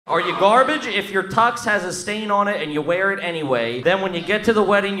Are you garbage if your tux has a stain on it and you wear it anyway? Then when you get to the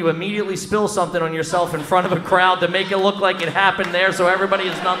wedding, you immediately spill something on yourself in front of a crowd to make it look like it happened there so everybody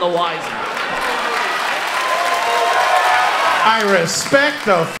is none the wiser. I respect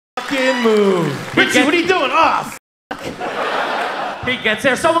the fucking move. Richie, what are you doing? Oh, He gets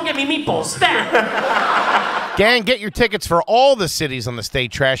there. Someone get me meatballs. Stat. Gang, get your tickets for all the cities on the Stay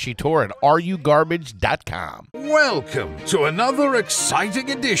Trashy Tour at RUGarbage.com. Welcome to another exciting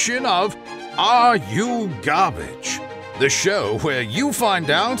edition of Are You Garbage? The show where you find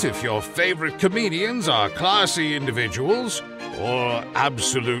out if your favorite comedians are classy individuals or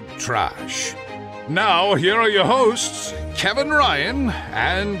absolute trash. Now, here are your hosts, Kevin Ryan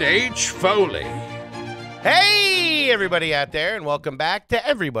and H. Foley. Hey, everybody out there, and welcome back to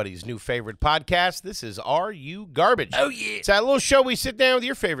everybody's new favorite podcast. This is Are You Garbage? Oh, yeah. It's that little show we sit down with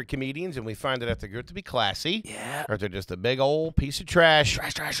your favorite comedians, and we find out if they're good to be classy, or if they're just a big old piece of trash.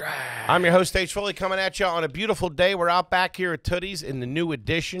 Trash. I'm your host, H. Foley, coming at you on a beautiful day. We're out back here at Tootie's in the new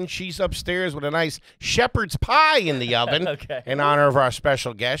edition. She's upstairs with a nice shepherd's pie in the oven in honor of our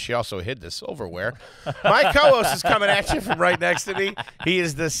special guest. She also hid the silverware. My co-host is coming at you from right next to me. He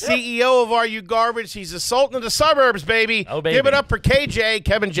is the CEO of Are You Garbage. He's the Sultan of the Suburbs, baby. Oh, baby. Give it up for KJ,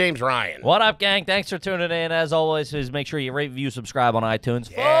 Kevin James Ryan. What up, gang? Thanks for tuning in. As always, please make sure you rate, review, subscribe on iTunes.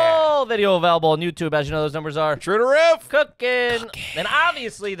 Yeah. Full video available on YouTube. As you know, those numbers are True to riff. Cooking. And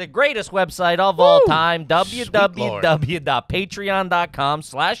obviously, the greatest website of all time,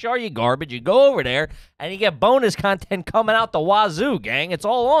 www.patreon.com/areyougarbage. You go over there, and you get bonus content coming out the wazoo, gang. It's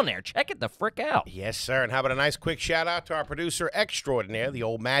all on there. Check it the frick out. Yes, sir. And how about a nice quick shout-out to our producer extraordinaire, the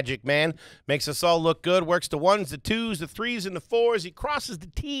old magic man. Makes us all look good. Works the ones, the twos, the threes, and the fours. He crosses the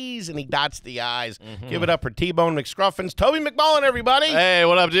T's, and he dots the I's. Give it up for T-Bone McScruffins. Toby McMullen, everybody. Hey,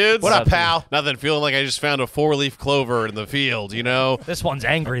 what up, dudes? What up, pal? Nothing. Feeling like I just found a 4-leaf clover in the field, you know? This one's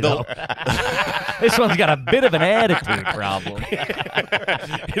angry, though. This one's got a bit of an attitude problem. He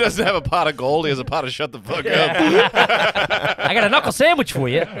doesn't have a pot of gold. He has a pot of shut the fuck up. I got a knuckle sandwich for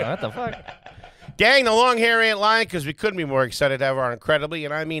you. What the fuck? Gang, the long hair ain't lying because we couldn't be more excited to have our incredibly,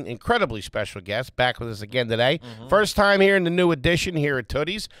 and I mean incredibly special guest back with us again today. First time here in the new edition here at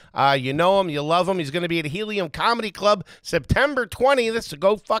Tootie's. You know him, you love him. He's going to be at Helium Comedy Club September 20th, so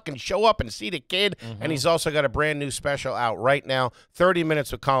go fucking show up and see the kid. And he's also got a brand new special out right now, 30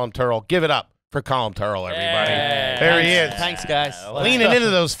 Minutes with Colum Tyrrell. Give it up for Colum Tyrrell, everybody. There he is. Thanks, guys. Leaning into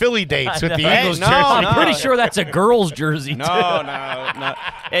those Philly dates with the Eagles no, jersey. I'm pretty sure that's a girl's jersey, too. No.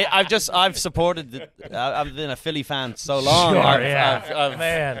 Hey, I've supported. I've been a Philly fan so long. Sure,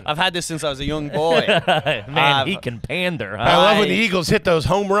 I've had this since I was a young boy. Man, he can pander. Huh? I love when the Eagles hit those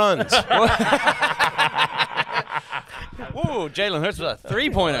home runs. Whoa, Jalen Hurts with a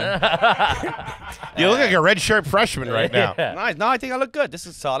three-pointer. You look like a redshirt freshman right now. Nice. No, I think I look good. This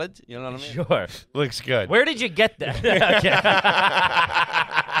is solid. You know what I mean? Sure. Looks good. Where did you get that?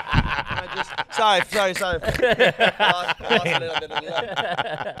 Sorry. Lost a little bit of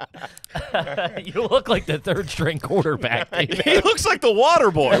the, You look like the third-string quarterback. He looks like the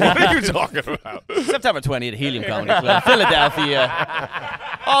water boy. What are you talking about? September 20th, Helium Comedy Club, Philadelphia.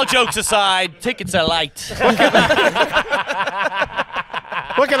 All jokes aside, tickets are light.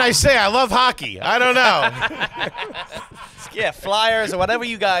 What can I say? I love hockey. I don't know. Yeah, Flyers or whatever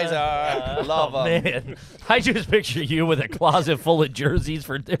you guys are. I love them. Man, I just picture you with a closet full of jerseys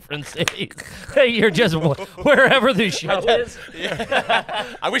for different cities. You're just wherever the show is.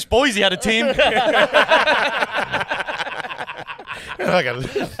 I wish Boise had a team. Plenty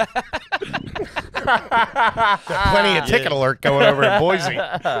of ticket alert going over in Boise.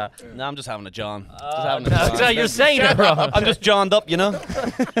 No, I'm just having a John. So you're saying it wrong. I'm just Johned up, you know?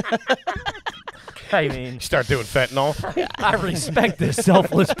 I mean, Start doing fentanyl. I respect this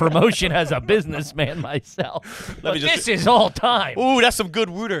selfless promotion as a businessman myself. But this is all time. Ooh, that's some good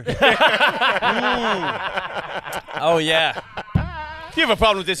wooter. Oh, yeah. If you have a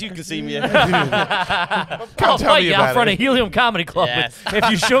problem with this, you can see me. I'll fight you out front of Helium Comedy Club if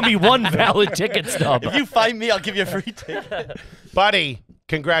you show me one valid ticket stub. If you find me, I'll give you a free ticket. Buddy,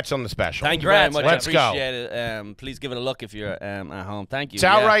 congrats on the special. Thank you very much. Let's I appreciate it. Please give it a look if you're at home. Thank you. It's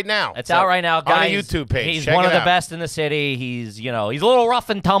out right now. It's out right now, guys. On the YouTube page. He's Check one of it the out. best in the city. He's, he's a little rough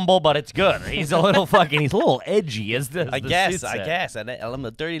and tumble, but it's good. He's a little he's a little edgy, as the I guess. suit said. I'm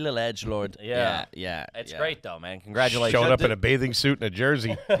a dirty little edgelord. Yeah. It's great though, man. Congratulations. Showed up in a bathing suit and a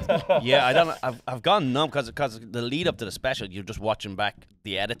jersey. Yeah, I don't. I've gone numb because the lead up to the special, you're just watching back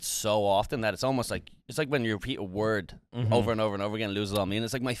the edits so often that it's almost like when you repeat a word over and over and over again, it loses all meaning.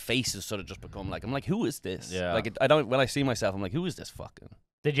 It's like my face has sort of just become like, I'm like, who is this? Yeah. Like I don't, when I see myself, I'm like, who is this fucking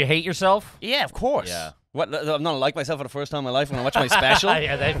Did you hate yourself? Yeah, of course. Yeah. What? I'm not like myself for the first time in my life when I watch my special.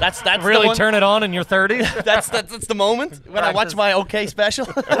 Yeah, that's really the one. turn it on in your 30s. That's the moment when I watch my OK special.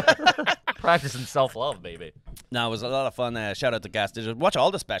 Practicing self-love, baby. No, it was a lot of fun. Shout out to Gas Digital. Watch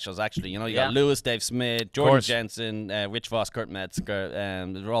all the specials, actually. You know, you got Yeah. Lewis, Dave Smith, Jordan Jensen, Rich Voss, Kurt Metzger.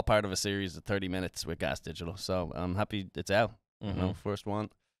 They're all part of a series of 30 minutes with Gas Digital. So I'm happy it's out. You know, first one.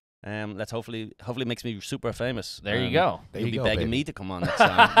 Let's hopefully makes me super famous. There you go. You'll be go, begging baby. me to come on next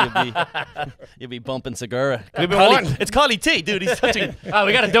time. You'll be bumping Segura. one. It's Collie T, dude. He's touching. Oh,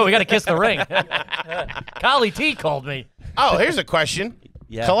 we got to do it. We got to kiss the ring. Collie T called me. Oh, here's a question.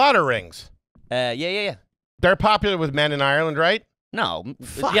 Yeah. Colada rings. Yeah. They're popular with men in Ireland, right? No.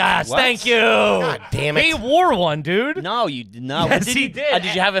 Yes, What? thank you. God damn it. He wore one, dude. No, you did not. Yes, he did.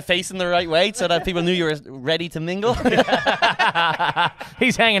 Did you have it facing the right way so that people knew you were ready to mingle?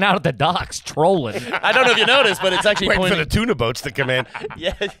 He's hanging out at the docks trolling. I don't know if you noticed, but it's actually Waiting for pointing. the tuna boats to come in.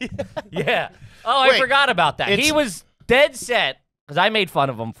 Yeah. Yeah. Oh, I Wait, forgot about that. it's- He was dead set because I made fun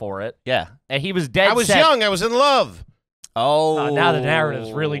of him for it, Yeah. and he was dead set. I was young. I was in love. Oh. Now the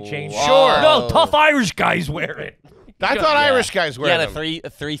narrative's really changed. Sure. No, tough Irish guys wear it. I thought Irish guys You wear had them. a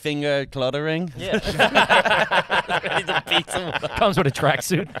three finger clutter ring. Yeah. Ready to beat someone. Comes with a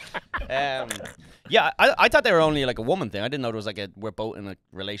tracksuit. Yeah, I thought they were only like a woman thing. I didn't know it was like we're both in a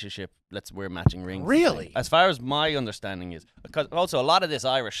relationship. Wear matching rings. Really? thing. As far as my understanding is, because also a lot of this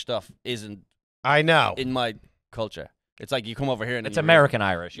Irish stuff isn't I know. in my culture. It's like you come over here and It's then you American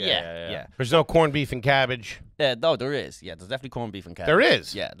Irish. Yeah. There's no corned beef and cabbage. No, there is. Yeah, there's definitely corned beef and cabbage. There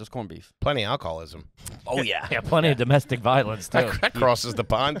is? Yeah, there's corned beef. Plenty of alcoholism. Oh yeah. Yeah, plenty of domestic violence too. That crosses the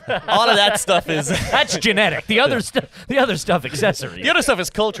pond. All of that stuff is. That's genetic. The other stuff accessory. The other stuff is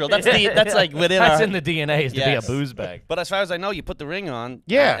cultural. That's like within That's our. in the DNA is to Yes. be a booze bag. But as far as I know, you put the ring on.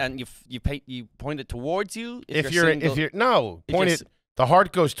 Yeah. And you point it towards you. If you're you're no, If point you're it. The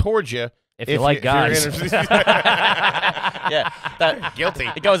heart goes towards you. If you like guys. Yeah. That Guilty.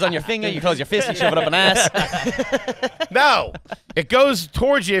 It goes on your finger. You close your fist. You shove it up an ass. No, it goes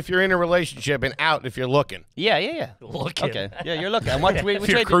towards you if you're in a relationship, and out if you're looking. Yeah. Looking. Okay. Yeah, you're looking. And which If way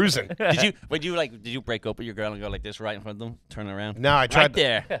you're cruising. Did you break up with your girl and go like this right in front of them, turn around? No, I tried. Right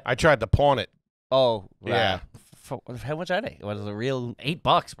there. I tried to pawn it. Oh, Yeah. How much are they? What is a real? $8,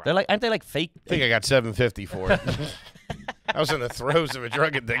 bro. They're like, aren't they like fake? I think I got $750 for it. I was in the throes of a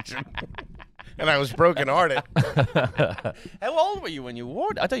drug addiction, and I was brokenhearted. How old were you when you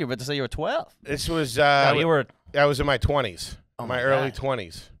wore it? I thought you were about to say you were 12. This was No, you were. I was in my 20s, Oh my my early God.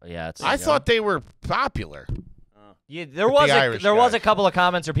 20s. Yeah, it's. I thought they were popular. Yeah, there was Irish there was guys. a couple of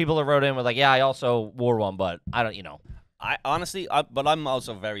comments or people that wrote in with like, yeah, I also wore one, but I don't, I honestly, but I'm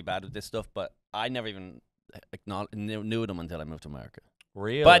also very bad with this stuff. But I never even knew them until I moved to America.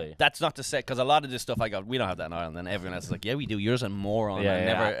 Really. But that's not to say, because a lot of this stuff we don't have that in Ireland, and everyone else is like, yeah, we do. Yours and more on. Yeah, I yeah.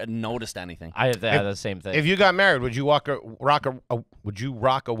 never noticed anything. I had the same thing. If you got married, would you rock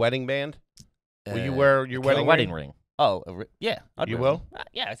a wedding band? Will you wear your a wedding ring. Oh, yeah. I'd You wear will? one.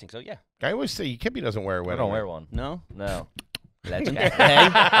 Yeah, I think so. Yeah. I always say Kippy doesn't wear a I wedding. don't wear ring. one. No. No. Legend. Hey, all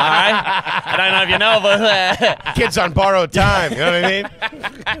right. I don't know if you know, but Kids on borrowed time. You know what I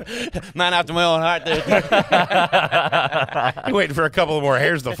mean? man after my own heart, dude. You're waiting for a couple more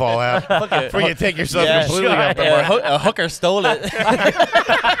hairs to fall out it. before you take yourself Yeah, completely sure. off the Yeah, mark. a hooker stole it.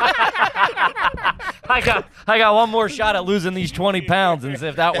 I got one more shot at losing these 20 pounds and see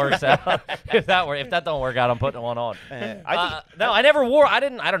if that works out. if that don't work out, I'm putting one on. No, I never wore. I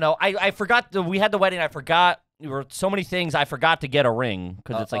don't know. I forgot. We had the wedding. I forgot. There were so many things I forgot to get a ring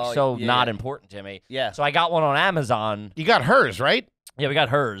because it's like so yeah. not important to me. Yeah. So I got one on Amazon. You got hers, right? Yeah, we got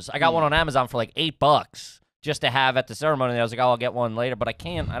hers. I got one on Amazon for like $8 just to have at the ceremony. I was like, oh, I'll get one later, but I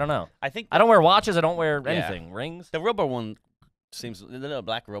can't. I don't know. I think I don't wear watches. I don't wear anything. Rings. the rubber one seems the little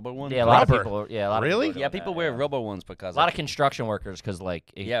black rubber one. Yeah, a lot of Rubber? people. Yeah, a lot Really? Of people Yeah, people wear rubber ones because A lot of construction workers, because like,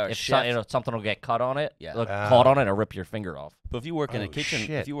 Yeah, or if chefs. something will get cut on it, Yeah. caught on it, or rip your finger off. But if you work in a Oh, kitchen, shit.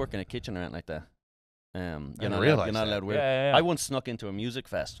 if you work in a kitchen or anything like that, you're not realize allowed that. to wear. Yeah. I once snuck into a music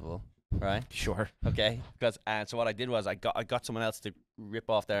festival, right? Sure. Okay, because so what I did was I got someone else to rip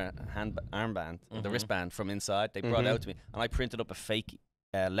off their armband, the wristband from inside. They brought it out to me, and I printed up a fake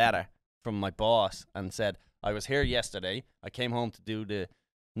letter from my boss and said, I was here yesterday. I came home to do the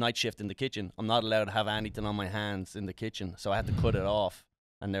night shift in the kitchen. I'm not allowed to have anything on my hands in the kitchen, so I had to cut it off.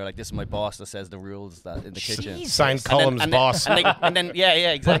 And they were like, "This is my boss that says the rules that in the kitchen." Signed Colum's boss. And then, yeah,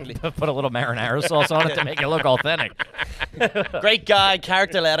 exactly. Put a little marinara sauce on it to make it look authentic. Great guy,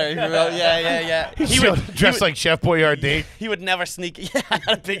 character letter. He wrote, yeah. He would dress like Chef Boyardee. He would never sneak. Yeah, I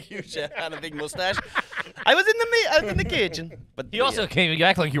had a big, huge, had a big mustache. I was in the kitchen, but He also came. You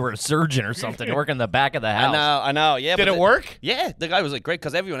act like you were a surgeon or something, working in the back of the house. I know. Yeah. Did it work? Yeah, the guy was like great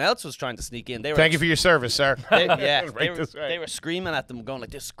because everyone else was trying to sneak in. They were Thank you for your service, sir. They were screaming at them, going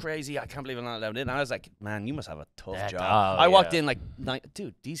like, "This is crazy! I can't believe I'm not allowed in." And I was like, "Man, you must have a tough job." I walked in like,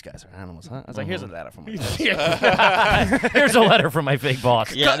 "Dude, these guys are animals, huh?" I was like, "Here's a letter from my boss." Here's a letter from my fake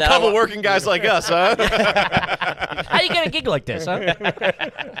boss. Yeah, couple working guys like us, huh? How you get a gig like this, huh?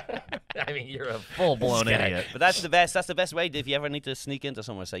 I mean, you're a full-blown idiot. But that's the best. That's the best way. If you ever need to sneak into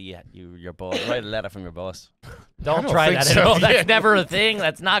somewhere, say, "Yeah, your boss." Write a letter from your boss. Don't try that at all. That's never a thing.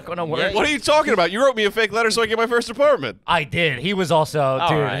 That's not going to work. What are you talking about? You wrote me a fake letter so I get my first apartment. I did. He was also,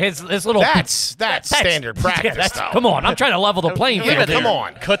 dude. Right. His little. That's standard practice, though. Come on, I'm trying to level the playing field. Come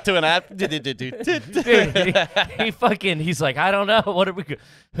on. Cut to an app. He's like, I don't know. What did we? It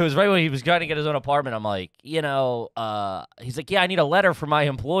was right when he was trying to get his own apartment. I'm like, he's like, yeah, I need a letter from my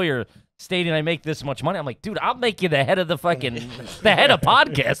employer stating I make this much money. I'm like, dude, I'll make you the head of the head of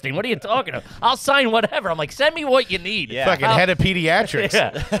podcasting. What are you talking about? I'll sign whatever. I'm like, send me what you need. Yeah. Fucking head of pediatrics.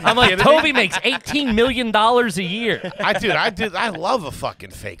 Yeah. I'm like, Toby makes $18 million a year. I love a fucking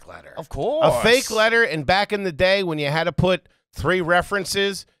fake letter. Of course. A fake letter, and back in the day when you had to put 3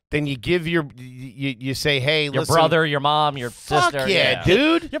 references, then you give you say, hey, your listen, brother, your mom, your fuck sister. yeah,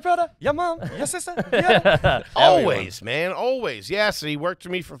 dude. Your brother, your mom, your sister. Yeah. Always, man, always. Yeah, so he worked for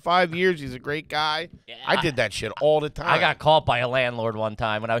me for 5 years. He's a great guy. Yeah. I did that shit all the time. I got caught by a landlord one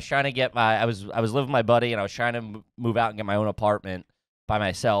time when I was trying to get I was living with my buddy, and I was trying to move out and get my own apartment by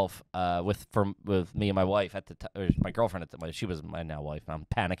myself with me and my wife at the time, my girlfriend at the time. She was my now wife. I'm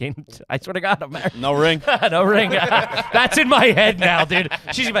panicking. I swear to God, I'm married. No ring. No ring. That's in my head now, dude.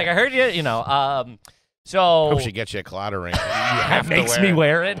 She's like, I heard you. So hope she gets you a clotter ring. That makes me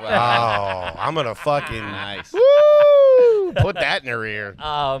wear it. Wow. I'm gonna fucking nice. Woo, put that in her ear.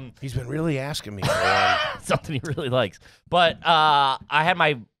 He's been really asking me for one. Something he really likes. But I had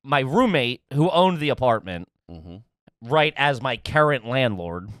my roommate who owned the apartment. Mm-hmm. Right as my current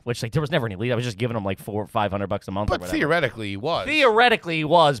landlord, which like there was never any lead. I was just giving him like $400 or $500 a month. But or whatever. theoretically, he was. Theoretically, he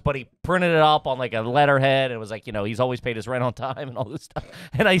was, but he printed it up on like a letterhead and it was like, he's always paid his rent on time and all this stuff.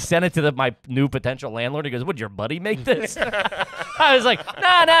 And I sent it to my new potential landlord. He goes, "Would your buddy make this?" I was like,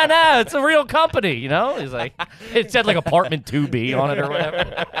 "No, it's a real company." He's like, it said like apartment 2B on it or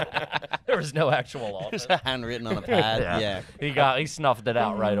whatever. There was no actual office. Handwritten on a pad. Yeah. He snuffed it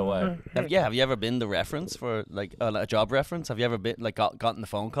out right away. Have you ever been the reference for like a job reference? Have you ever been like gotten the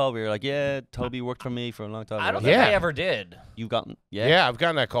phone call where you're like, "Yeah, Toby worked for me for a long time"? I don't think I ever did. You've gotten Yeah, I've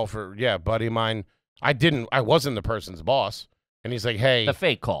gotten that call for a buddy of mine. I wasn't the person's boss. And he's like, "Hey." The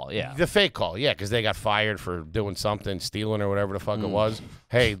fake call, yeah. The fake call, yeah, because they got fired for doing something, stealing or whatever the fuck it was.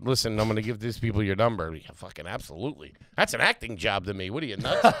 "Hey, listen, I'm going to give these people your number." Yeah, fucking absolutely. That's an acting job to me. What are you,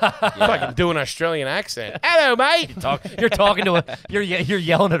 nuts? Fucking do an Australian accent. "Hello, mate." You're talking to you're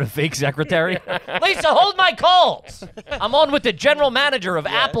yelling at a fake secretary. "Lisa, hold my calls. I'm on with the general manager of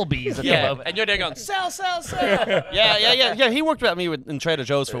Applebee's at the moment." And you're there going, "Sell. Yeah. He worked with me in Trader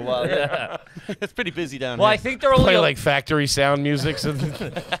Joe's for a while. Yeah. It's pretty busy down here. Well, I think they're only play like factory sound music. So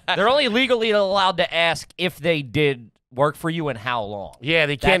they're only legally allowed to ask if they did work for you and how long. Yeah,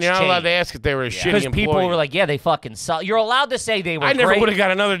 they can't. You're not allowed to ask if they were a shitty employee. Because people were like, "Yeah, they fucking suck." You're allowed to say they were. I never would have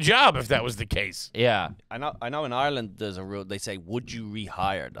got another job if that was the case. Yeah, I know. In Ireland, there's a rule. They say, "Would you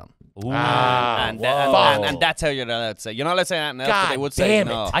rehire them?" Ooh. And that's how you're allowed to say. You're not allowed to say anything else, but they would say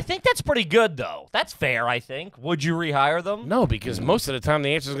no. I think that's pretty good, though. That's fair, I think. Would you rehire them? No, because most of the time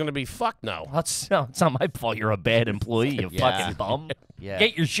the answer is going to be fuck no. It's not my fault you're a bad employee, you fucking bum. Yeah.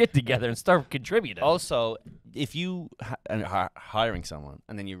 Get your shit together and start contributing. Also, if you are hiring someone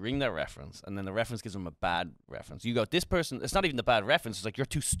and then you ring their reference and then the reference gives them a bad reference, you go, "This person," it's not even the bad reference. It's like, "You're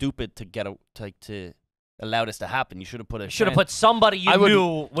too stupid to to allow this to happen. You should have put somebody you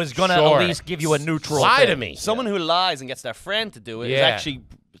knew was going to at least give you a neutral lie to me." Someone who lies and gets their friend to do it is actually,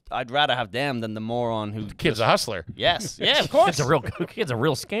 I'd rather have them than the moron who... Kid's a hustler. Yes. Yeah, of course. Kid's a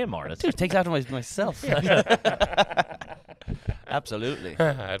real scam artist. Dude, takes after myself. Absolutely.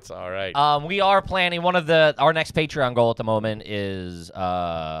 That's all right. We are planning our next Patreon goal at the moment is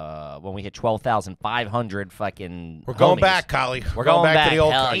when we hit 12,500 fucking We're going homies. back, Collie. We're going back to the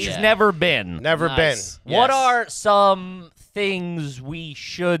old Hell country. He's never been. Never been. What are some things we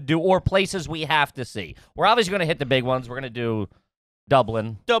should do or places we have to see? We're obviously going to hit the big ones. We're going to do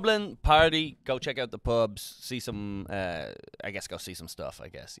Dublin, party, go check out the pubs, see some, I guess go see some stuff,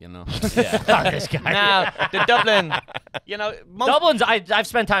 Yeah. This guy. Now, the Dublin, Dublin's, I've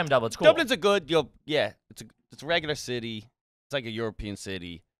spent time in Dublin. It's cool. Dublin's a good, it's a regular city. It's like a European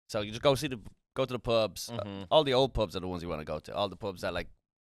city. So you just go to the pubs. All the old pubs are the ones you want to go to. All the pubs that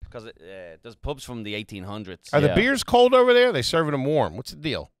because there's pubs from the 1800s. Are the beers cold over there? They serving them warm. What's the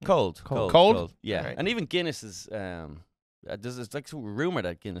deal? Cold. Yeah, Right. and even Guinness is. There's like some rumor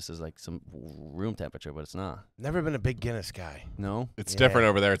that Guinness is like some room temperature, but it's not. Never been a big Guinness guy. No, It's different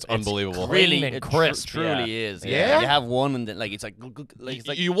over there. It's unbelievable. Really it crisp. truly is. Yeah? You have one and then it's like it's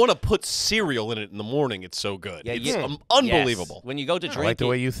like You want to put cereal in it in the morning. It's so good. Yeah, It's unbelievable. Yes. When you go to drink like the it,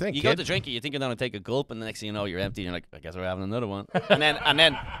 way you think, You kid. go to drink it, you think you're gonna take a gulp, and the next thing you know, you're empty. And you're like, I guess we're having another one. and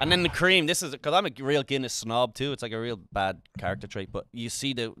then the cream. This is because I'm a real Guinness snob too. It's like a real bad character trait. But you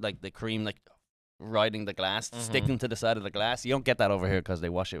see the cream riding the glass, sticking to the side of the glass. You don't get that over here because they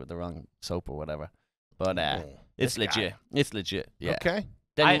wash it with the wrong soap or whatever. But it's legit. It's legit. Yeah. Okay.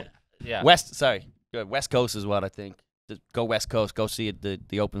 Then Yeah. West Coast is what I think. Go West Coast. Go see it.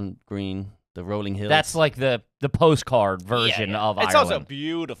 The open green, the rolling hills. That's like the postcard version of It's Ireland. also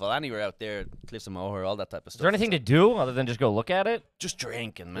beautiful. Anywhere out there, Cliffs of Moher, all that type of Is stuff. there anything to do other than just go look at it? Just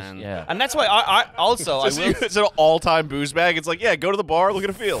drinking, man. Yeah. And that's why I also It's, I will. it's an all-time booze bag. It's like, yeah, go to the bar, look at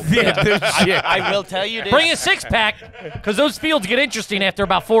a field. I will tell you this. Bring a 6-pack, because those fields get interesting after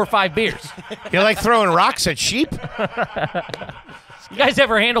about 4 or 5 beers. You like throwing rocks at sheep? You guys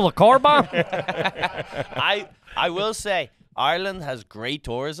ever handle a car bomb? I will say Ireland has great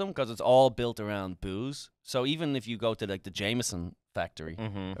tourism because it's all built around booze. So even if you go to like the Jameson factory,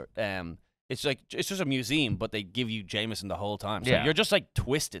 it's just a museum, but they give you Jameson the whole time. So Yeah. you're just like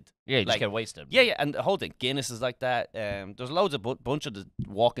twisted. Yeah, you just Like, get wasted. Yeah, and the whole thing. Guinness is like that. There's loads of bunch of the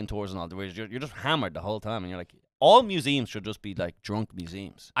walking tours and all the ways. You're just hammered the whole time, and you're like, all museums should just be like drunk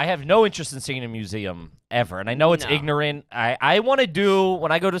museums. I have no interest in seeing a museum ever, and I know it's No. ignorant. I want to do,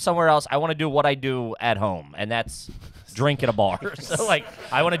 when I go to somewhere else, I want to do what I do at home, and that's drink at a bar. So, like,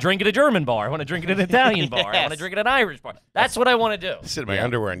 I want to drink at a German bar. I want to drink at an Italian bar. I want to drink at an Irish bar. That's what I want to do. Sit in my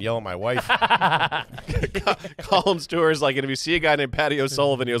underwear and yell at my wife. Column's tour is like, and if you see a guy named Patty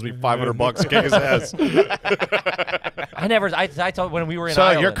O'Sullivan, he owes me $500 to kick his ass. I told when we were in So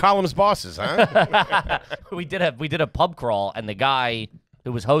Ireland. you're Column's bosses, huh? we did a pub crawl, and the guy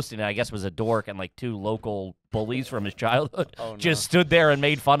who was hosting it, I guess, was a dork, and like 2 local bullies from his childhood just stood there and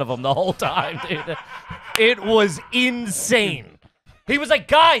made fun of him the whole time, dude. It was insane. He was like,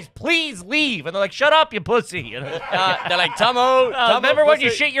 "Guys, please leave," and they're like, "Shut up, you pussy." And, They're like, Tomo, remember when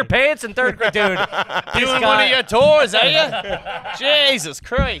you shit your pants in 3rd grade, dude? doing one of your tours, are you? Jesus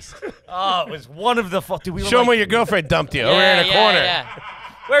Christ! Oh, it was one of the dude, we were Show like, me where your girlfriend dumped you over here in the corner. Yeah.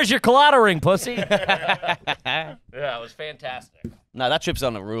 Where's your colada ring, pussy? Yeah, it was fantastic. No, that trip's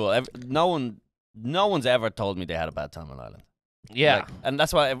on a rule. No one's ever told me they had a bad time on Ireland. Yeah. Like, and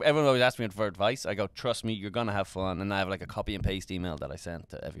that's why everyone always asks me for advice. I go, trust me, you're gonna have fun. And I have like a copy and paste email that I sent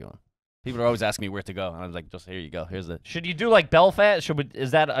to everyone. People are always asking me where to go, and I was like, just here you go. Here's the. Should you do like Belfast?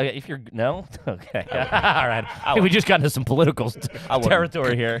 Is that if you're no? Okay, all right. Hey, we just got into some political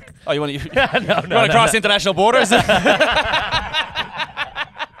territory here. Oh, you want to? No, You want to cross international borders?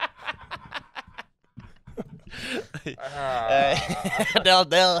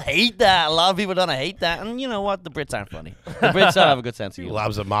 They'll hate that. A lot of people don't hate that, and you know what? The Brits aren't funny. The Brits don't have a good sense of He humor.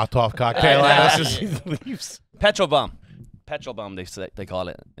 lobs a Molotov cocktail at us as he leaves. Petrol bomb, they call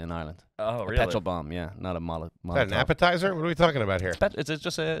it in Ireland. Oh, A petrol bomb, yeah, not a Molotov. Is that an appetizer? What are we talking about here? It's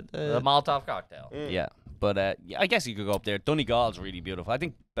just a The Molotov cocktail. yeah. But yeah, I guess you could go up there. Donegal's really beautiful. I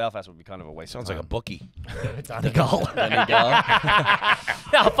think Belfast would be kind of a waste. Sounds of like a time. bookie. Donegal. Donegal. Yeah,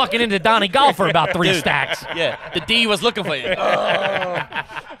 I'm fucking into Donegal for about 3 stacks. Yeah, the D was looking for you.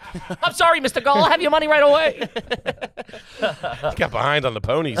 I'm sorry, Mr. Gall. I'll have your money right away. He got behind on the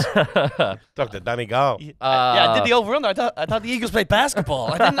ponies. Talk to Donegal. Yeah, I did the over/under. I thought the Eagles played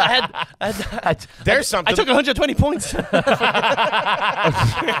basketball. There's something. I took 120 points.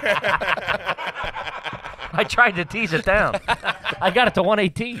 I tried to tease it down. I got it to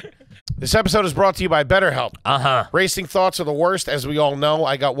 118. This episode is brought to you by BetterHelp. Uh-huh. Racing thoughts are the worst, as we all know.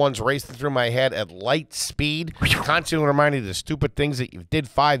 I got ones racing through my head at light speed, constantly reminding you the stupid things that you did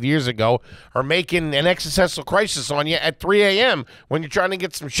 5 years ago are making an existential crisis on you at 3 a.m. when you're trying to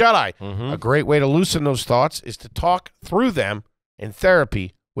get some shut-eye. A great way to loosen those thoughts is to talk through them in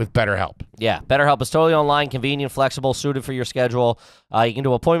therapy with BetterHelp. Yeah, BetterHelp is totally online, convenient, flexible, suited for your schedule. You can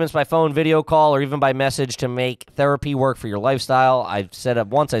do appointments by phone, video call, or even by message to make therapy work for your lifestyle. I've said it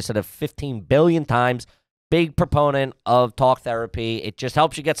once. I said it 15 billion times. Big proponent of talk therapy. It just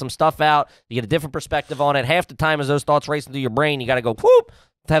helps you get some stuff out. You get a different perspective on it. Half the time as those thoughts racing through your brain, you got to go, whoop,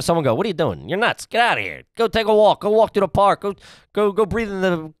 to have someone go, what are you doing? You're nuts. Get out of here. Go take a walk. Go walk to the park. go breathe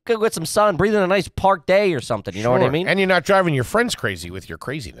in go get some sun, breathe in a nice park day or something. You know what I mean? And you're not driving your friends crazy with your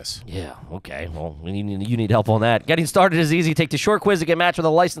craziness. Yeah, okay. Well, you need help on that. Getting started is easy. Take the short quiz to get matched with a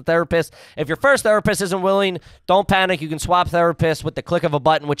licensed therapist. If your first therapist isn't willing, don't panic. You can swap therapists with the click of a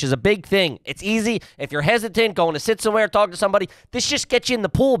button, which is a big thing. It's easy. If you're hesitant, going to sit somewhere, talk to somebody, this just gets you in the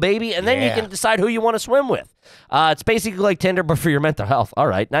pool, baby, and then you can decide who you want to swim with. It's basically like Tinder, but for your mental health. All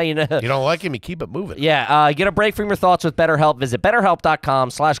right, now you know. You don't like him, you keep it moving. Yeah, get a break from your thoughts with BetterHelp. Visit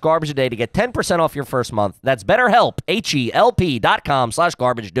BetterHelp.com/garbageaday to get 10% off your first month. That's BetterHelp,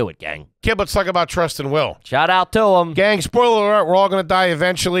 HELP.com/garbage. Do it, gang. Kid, let's talk about Trust and Will. Shout out to them. Gang, spoiler alert, we're all going to die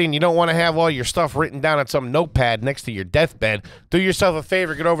eventually, and you don't want to have all your stuff written down on some notepad next to your deathbed. Do yourself a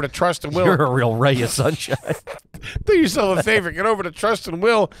favor, get over to Trust and Will. You're a real ray of sunshine. Do yourself a favor, get over to Trust and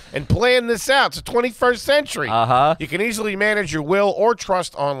Will and plan this out. It's the 21st century. You can easily manage your will or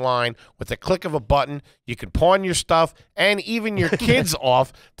trust online with the click of a button. You can pawn your stuff and even your kids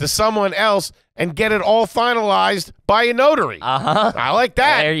off to someone else and get it all finalized by a notary. I like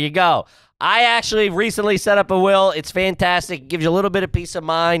that. There you go. I actually recently set up a will. It's fantastic. It gives you a little bit of peace of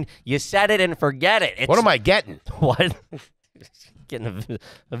mind. You set it and forget it. What am I getting? What? Getting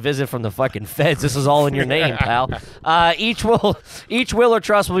a visit from the fucking feds. This is all in your name, pal. Each will or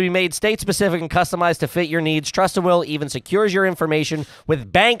trust will be made state-specific and customized to fit your needs. Trust and Will even secures your information with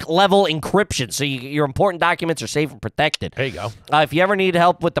bank-level encryption, so your important documents are safe and protected. There you go. If you ever need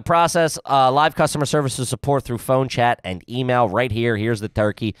help with the process, live customer services support through phone, chat, and email right here. Here's the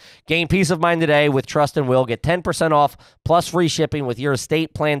turkey. Gain peace of mind today with Trust and Will. Get 10% off plus free shipping with your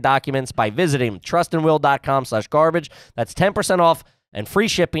estate plan documents by visiting trustandwill.com/garbage. That's 10% off and free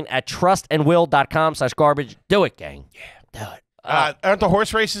shipping at trustandwill.com/garbage. Do it, gang. Yeah, do it. Aren't the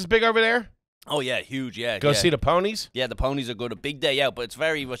horse races big over there? Oh, yeah, huge, yeah. Go see the ponies? Yeah, the ponies are good. A big day out, but it's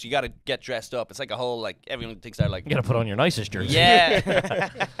very much, you got to get dressed up. It's like a whole, like, everyone thinks they're like... You got to put on your nicest jersey. Yeah.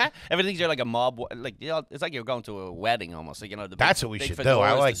 Everyone thinks you're like a mob. Like, you know, it's like you're going to a wedding almost. Like, you know, that's what we should do.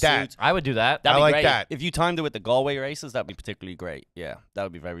 I like that. I would do that. That'd be like great. That. If you timed it with the Galway races, that'd be particularly great. Yeah, that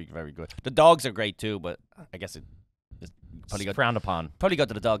would be very, very good. The dogs are great, too, but I guess it's probably frowned upon. Probably go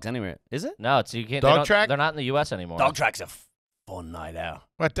to the dogs anywhere. Is it? No, you can't. Dog track? They're not in the U.S. anymore. Dog track's a fun night out.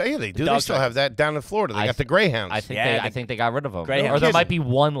 I tell you, they do. They still have that down in Florida. They got the Greyhounds. I think they got rid of them. Greyhounds. Or there might be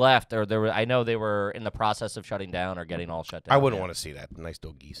one left. Or I know they were in the process of shutting down or getting all shut down. I wouldn't want to see that. Nice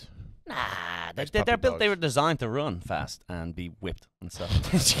doggies. Nah, they're built. They were designed to run fast and be whipped and stuff.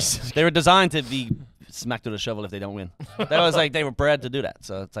 They were designed to be smacked with a shovel if they don't win. That was like they were bred to do that.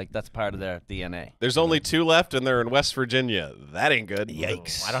 So it's like that's part of their DNA. There's only 2 left, and they're in West Virginia. That ain't good.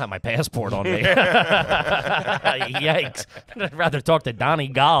 Yikes! I don't have my passport on me. Yikes! I'd rather talk to Donnie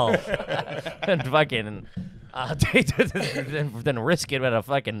Gall and fucking than risk it at a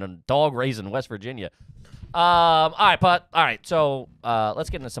fucking dog race in West Virginia. All right. So let's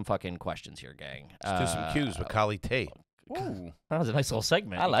get into some fucking questions here, gang. Let's do some cues with Kali T. Ooh, that was a nice little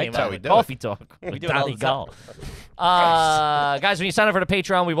segment. I like how we do coffee it. talk. We do Donnie it all the Gall. Guys, when you sign up for the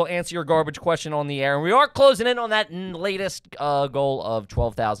Patreon, we will answer your garbage question on the air, and we are closing in on that latest goal of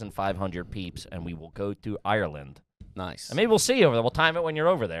 12,500 peeps, and we will go to Ireland. Nice. And maybe we'll see you over there. We'll time it when you're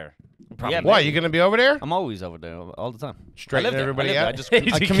over there. Yeah, Why, you going to be over there? I'm always over there all the time. Straightening everybody out? I just He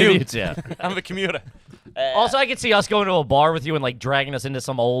commute. commutes, yeah. I'm a commuter. Also, I could see us going to a bar with you and like dragging us into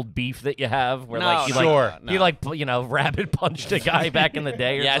some old beef that you have, where like you sure. you like rabbit punched a guy back in the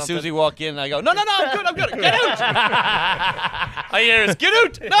day. Or Yeah, as something. soon as we walk in, I go, no, I'm good, get out! I hear us, get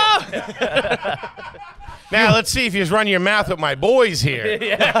out, no! Now, let's see if you run your mouth with my boys here.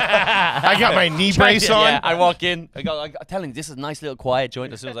 I got my knee brace on. Yeah, I walk in, I'm telling you, this is a nice little quiet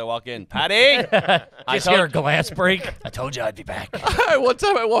joint as soon as I walk in. Paddy! I hear a glass break. I told you I'd be back. One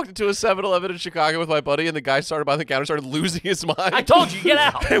time I walked into a 7-Eleven in Chicago with my buddy, and the guy started by the counter, started losing his mind. I told you, get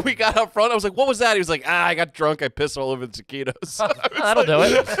out. And we got up front. I was like, what was that? He was like, I got drunk. I pissed all over the taquitos. That'll do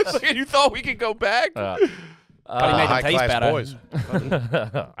it. Like, you thought we could go back? Probably made them taste high-class better. boys.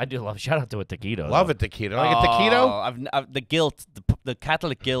 I do love. Shout out to a taquito. Love a taquito. Like a taquito? I've the guilt, the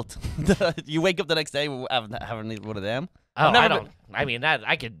Catholic guilt. You wake up the next day having one of them. Oh, I've never I don't. I mean that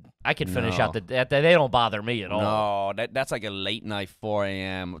I could finish out the. They don't bother me at all. No, that's like a late night 4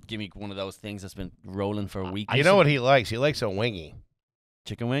 a.m. Give me one of those things that's been rolling for a week. You know what he likes? He likes a wingy.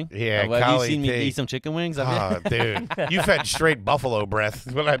 Chicken wing? Yeah, have you Kali seen me T. eat some chicken wings? Have Oh, dude. You've had straight buffalo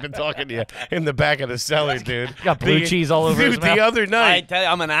breath when I've been talking to you in the back of the cellar, dude. Got blue cheese all over his Dude, mouth. the other I night. tell you,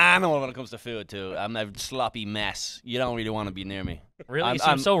 I'm an animal when it comes to food, too. I'm a sloppy mess. You don't really want to be near me. Really, you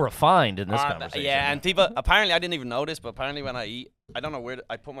seem so refined in this conversation. Yeah, and people, apparently, I didn't even notice, but apparently when I eat, I don't know where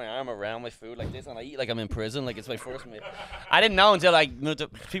I put my arm around my food like this, and I eat like I'm in prison, like it's my first meal. I didn't know until like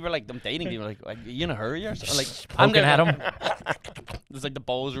people are like, I'm dating people, like, are you in a hurry or something? Like, Poking at him. There's like the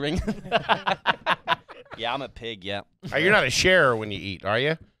bowls ring. Yeah, I'm a pig. Yeah. You're not a sharer when you eat, are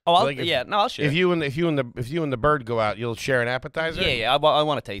you? Oh, Like I'll share. If you and the bird go out, you'll share an appetizer. Yeah. I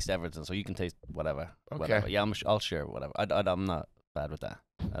want to taste everything, so you can taste whatever. Okay. Whatever. Yeah, I'll share whatever. I'm not bad with that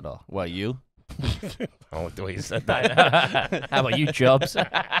at all. Well, you? I don't like the way you said that. How about you, Chubbs?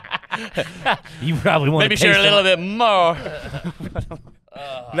 You probably want Maybe to share a little bit more.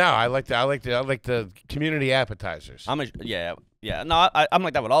 No, I like the community appetizers. Yeah. No, I'm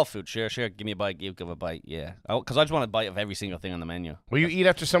like that with all food. Share. Give me a bite. Give a bite. Yeah. Because I just want a bite of every single thing on the menu. Will you eat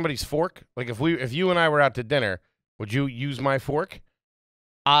after somebody's fork? Like if you and I were out to dinner, would you use my fork?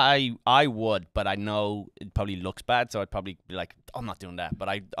 I would, but I know it probably looks bad, so I'd probably be like, I'm not doing that. But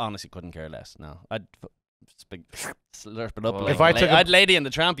I honestly couldn't care less. No, I'd slurp it up. Well, Like, if I took I'd Lady in the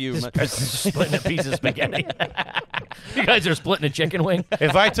Tramp, you. splitting a piece of spaghetti. You guys are splitting a chicken wing.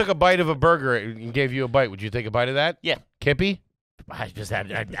 If I took a bite of a burger and gave you a bite, would you take a bite of that? Yeah. Kippy? I just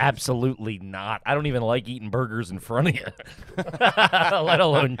had absolutely not. I don't even like eating burgers in front of you, let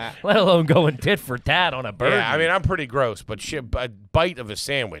alone going tit for tat on a burger. Yeah, I mean I'm pretty gross, but shit, a bite of a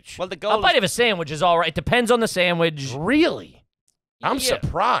sandwich. Well, the A goal. bite of a sandwich is all right. It depends on the sandwich. Really? I'm Yeah.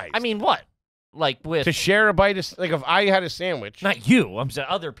 surprised. I mean, what? Like with to share a bite of like if I had a sandwich. not you. I'm saying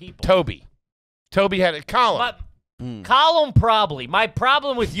other people. Toby had a column. Column probably. My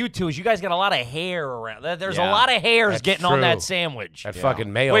problem with you two is you guys got a lot of hair around. There's a Yeah, lot of hairs that's getting on true. that sandwich. That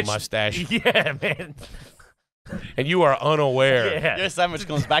fucking mayo Which- mustache, Yeah, man. and you are unaware. Yeah. Your sandwich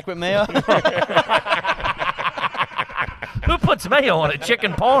comes back with mayo. Who puts mayo on a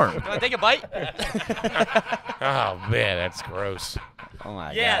chicken parm? Can I take a bite? Oh man, that's gross. Oh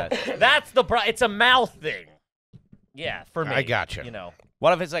my Yeah, god. that's the problem. It's a mouth thing. Yeah, for me. I gotcha. You know.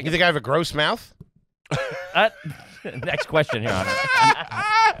 What if it's like? You think I have a gross mouth? Next question, Your Honor.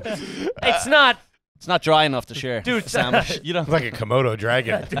 It's not. It's not dry enough to share. Dude, sandwich. You don't. Like a Komodo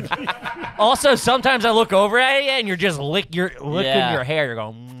dragon. Also, sometimes I look over at you and you're just licking your hair. You're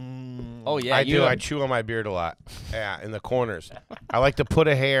going. Oh yeah, I you do. I chew on my beard a lot. Yeah, in the corners. I like to put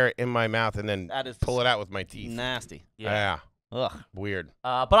a hair in my mouth and then That is pull it out with my teeth. nasty. Yeah. Ugh. Weird.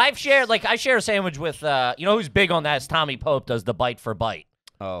 But I share a sandwich with you know who's big on that is Tommy Pope does the bite for bite.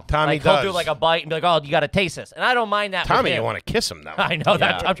 Oh. Tommy Like does. he'll do like a bite and be like, oh, you got to taste this, and I don't mind that. Tommy, with you him. want to kiss him though. I know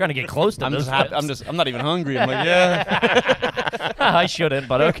that. Yeah. I'm trying to get close to I'm those just happy. lips. I'm not even hungry. I'm like, yeah. I shouldn't,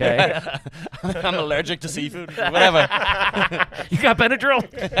 but okay. I'm allergic to seafood. Whatever. You got Benadryl?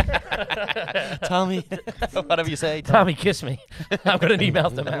 Tommy, whatever you say. Tommy, kiss me. I'm gonna need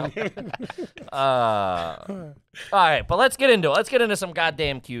mouth to mouth. All right, but let's get into it. Let's get into some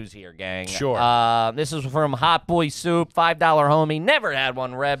goddamn cues here, gang. Sure. This is from Hot Boy Soup, $5 homie. Never had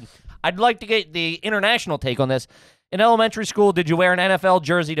one, Reb. I'd like to get the international take on this. In elementary school, did you wear an NFL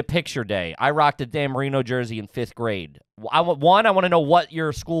jersey to picture day? I rocked a Dan Marino jersey in 5th grade. I want to know what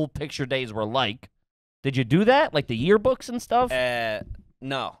your school picture days were like. Did you do that, like the yearbooks and stuff?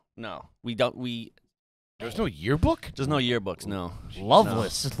 No. We don't. There's no yearbook? There's no yearbooks. No.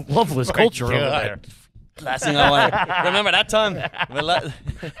 Loveless culture over God. there. Last thing I want. Remember that time?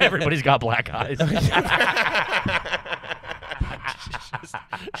 Everybody's got black eyes.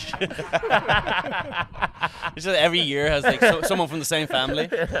 It's just every year has like someone from the same family.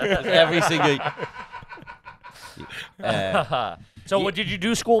 Every single. So, what did you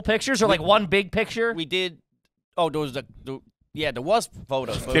do? School pictures or like one big picture? We did. Oh, there was there was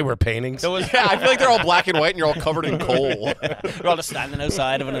photos. They were paintings. There was. Yeah, I feel like they're all black and white and you're all covered in coal. We're all just standing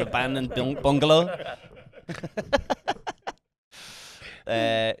outside of an abandoned bungalow.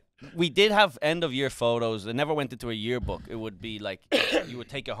 We did have end of year photos. It never went into a yearbook. It would be like you would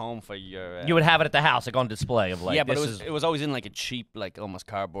take it home for your. You would have it at the house, like on display of like. Yeah, but this it was always in like a cheap, like almost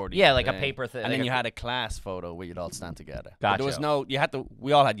cardboard. Yeah, like a paper thing. And then like you had a class photo where you'd all stand together. But Gotcha. there was no. You had to.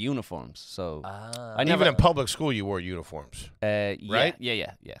 We all had uniforms, so. I never. Even in public school, you wore uniforms. Right?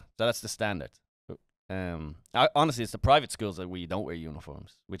 Yeah. So that's the standard. Honestly, it's the private schools that we don't wear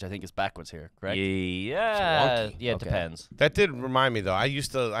uniforms, which I think is backwards here, correct? Yeah, wonky. yeah, it Okay. depends. That did remind me though. I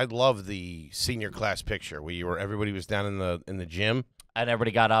love the senior class picture where everybody was down in the gym. And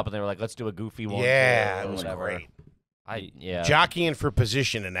everybody got up and they were like, "Let's do a goofy one." Yeah, too," it was whatever. great. Yeah. Jockeying for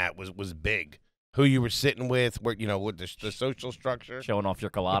position in that was big. Who you were sitting with, where with the social structure. Showing off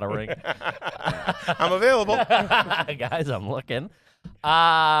your colada ring. I'm available. Guys, I'm looking.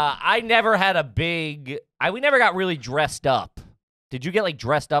 I never had a big. We never got really dressed up. Did you get like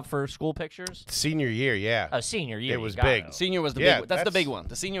dressed up for school pictures? Senior year, yeah. Senior year. It was you gotta big. know. Senior was the Yeah, big. That's the that's- big one.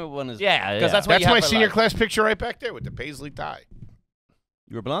 The senior one is. Yeah, because that's what That's you have my for senior life. class picture right back there with the paisley tie.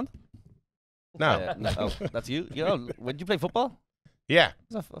 You were blonde? No. Oh, that's you? Did you play football? Yeah.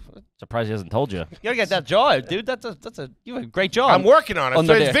 Surprised he hasn't told you. You gotta get that jaw, dude. You have a great jaw. I'm working on it.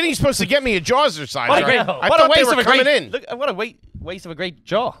 Under So there. Vinny's supposed to get me a jaw exercise. What a right? great, I what a thought they waste were of a coming great, in. Look, what a waste of a great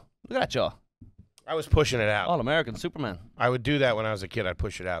jaw. Look at that jaw. I was pushing it out. All American Superman. I would do that when I was a kid. I'd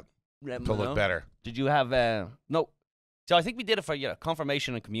push it out to look better. Did you have no? So I think we did it for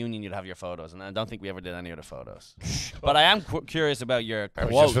confirmation and communion. You'd have your photos, and I don't think we ever did any other photos. But I am curious about your That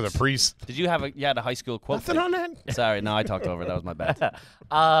was quotes. just for the priest. Did you have a high school quote? Nothing on that. Sorry, no, I talked over. That was my bad.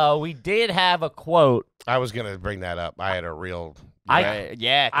 We did have a quote. I was gonna bring that up. I had a real.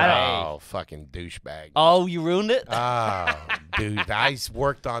 Yeah. Fucking douchebag. Oh, you ruined it. Oh, dude, I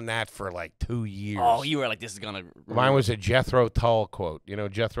worked on that for like 2 years. Oh, you were like, this is gonna. Mine was a Jethro Tull quote. You know who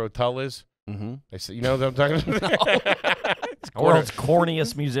Jethro Tull is? Mm-hmm. I said, you know what I'm talking about? World's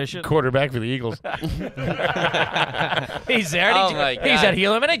corniest musician. Quarterback for the Eagles. He's there. Oh my God. He's at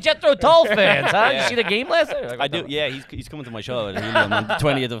Helium. And Jethro Tull fans, huh? Did Yeah. you see the game last night? I do. Yeah, he's coming to my show at Helium on the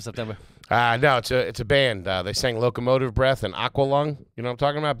 20th of September. No, it's a band. They sang Locomotive Breath and Aqualung. You know what I'm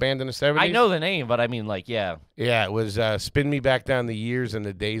talking about? Band in the 70s? I know the name, but I mean, like, yeah. Yeah, it was Spin Me Back Down the Years and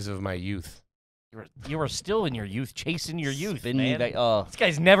the Days of My Youth. You were still in your youth, chasing your youth, Spin man. me back. Oh, This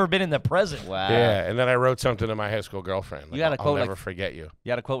guy's never been in the present. wow. Yeah, and then I wrote something to my high school girlfriend. Like, You had a I'll quote never like- forget you.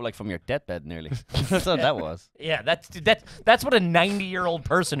 You had a quote like from your deathbed, nearly. That's what that was. Yeah, that's what a 90-year-old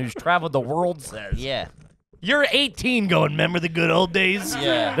person who's traveled the world says. Yeah. You're 18 going, remember the good old days?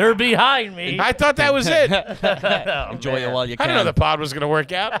 Yeah. They're behind me. I thought that was it. Enjoy it while you I can. didn't know the pod was going to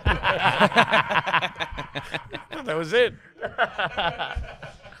work out. That was it.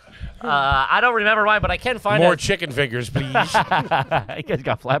 I don't remember mine, but I can find More out. chicken fingers, please. You guys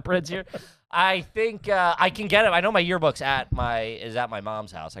got flatbreads here? I think I can get it. I know my yearbook's at my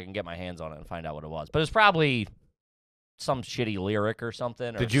mom's house. I can get my hands on it and find out what it was. But it's probably some shitty lyric or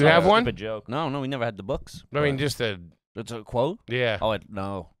something. Or Did you some have one? stupid joke. No, we never had the books. I mean, just a It's a quote. yeah. Oh,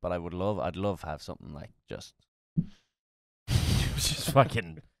 no, but I'd love to have something like just Just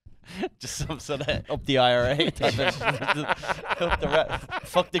fucking. some sort of up the IRA type of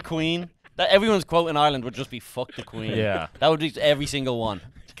fuck the Queen. That everyone's quote in Ireland would just be "fuck the Queen." Yeah. that would be every single one.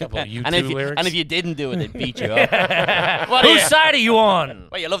 Couple of U2 and if you, lyrics. and if you didn't do it, they'd beat you up. Whose side are you on?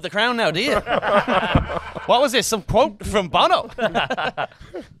 Wait, you love the crown now, do you? What was this? Some quote from Bono?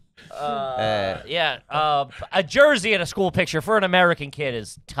 A jersey in a school picture for an American kid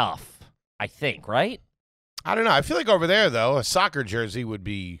is tough, I think, right? I don't know. I feel like over there, though, a soccer jersey would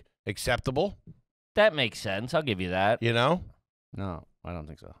be acceptable. That makes sense. I'll give you that. You know? No, I don't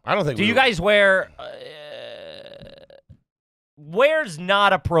think so. I don't think Do we you would- guys wear? Where's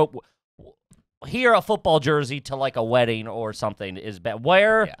not appropriate? Here, a football jersey to like a wedding or something is bad.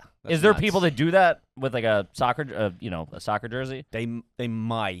 Where Yeah, is there people that do that with like a soccer, a soccer jersey? They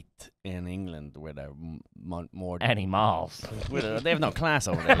might in England where they're more. Animals. They have no class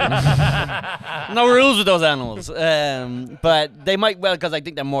over there. No rules with those animals. But they might because I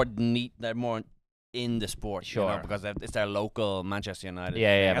think they're more neat. They're more in the sport, Sure. because it's their local Manchester United. Yeah,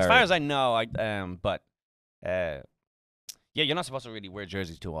 thing. As very. far as I know, yeah, you're not supposed to really wear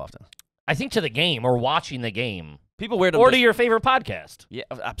jerseys too often. I think to the game or watching the game People wear them. or to your favorite podcast. Yeah,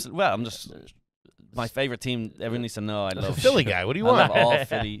 absolutely. Well, I'm just my favorite team. Everyone needs to know I As a love Philly guy, what do you I love want? all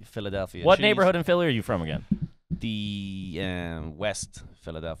Philadelphia. What She's neighborhood in Philly are you from again? The West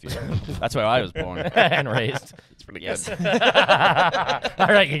Philadelphia. That's where I was born. And raised. It's pretty Yes. good. All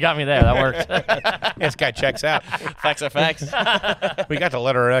right, you got me there. That worked. This guy checks out. Facts are facts. We got the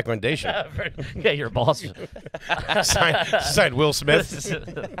letter of recommendation. Yeah, your boss. Signed Will Smith.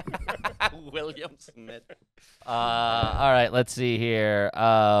 William Smith. All right, let's see here.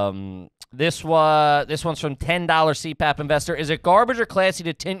 This one's from $10 CPAP investor. Is it garbage or classy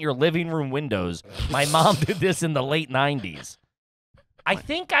to tint your living room windows? My mom did this in the late 90s. I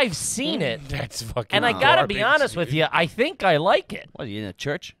think I've seen it, That's fucking and I gotta garbage, be honest with dude. you. I think I like it. What are you in a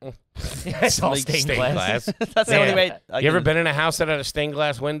church? It's all Like stained Stained glass. glass. That's the only way. You ever been in a house that had a stained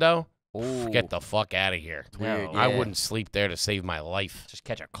glass window? Ooh. Get the fuck out of here. No. I Yeah. wouldn't sleep there to save my life. Just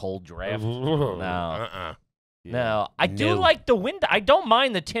catch a cold draft. No. No. Yeah. No, I do No. like the window. I don't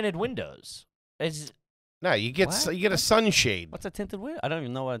mind the tinted windows. It's No, you get What? you get a sunshade. What's a tinted window? I don't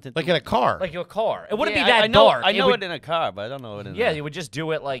even know what a tinted. Like in a car. like your car. It wouldn't Yeah, be that I know, dark. I know would, it in a car, but I don't know it in. Yeah, a... you would just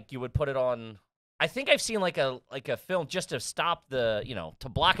do it like you would put it on. I think I've seen like a film just to stop the to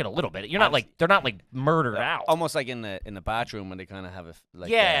block it a little bit. You're not like they're not like murdered out. Almost like in the bathroom when they kind of have a like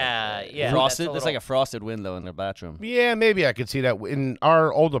Yeah, yeah, frosted. that's a It's like little- a frosted window in their bathroom. Yeah, maybe I could see that. In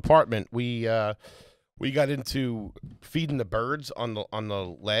our old apartment, we got into feeding the birds on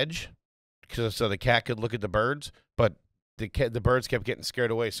the ledge, so the cat could look at the birds. But the birds kept getting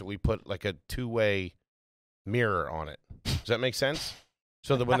scared away, so we put like a 2-way mirror on it. Does that make sense?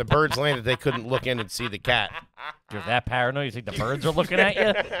 So that when the birds landed, they couldn't look in and see the cat. You're that paranoid? You think the birds are looking at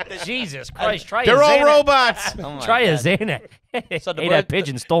you? Jesus Christ! Try They're a all Xanax. robots. Try a Xanax. So the Hey, that bird-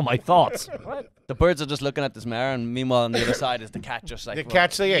 pigeon stole my thoughts. What? The birds are just looking at this mirror, and meanwhile on the other side is the cat just like The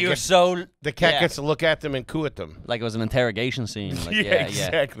cat's you're gets, so the cat yeah. gets to look at them and coo at them. like it was an interrogation scene. Like,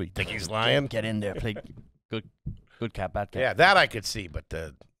 Exactly. Think he's lying? Get in there, play good cat, bad cat. Yeah, that I could see, but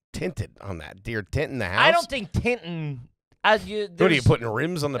the tinted on that deer tint in the house. I don't think Tintin. What are you putting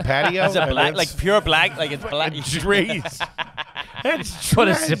rims on the patio? Is it black, like pure black, like it's black? trees. That's Put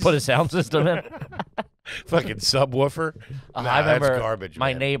trash. a sound system in. Fucking subwoofer. Nah, I remember that's garbage.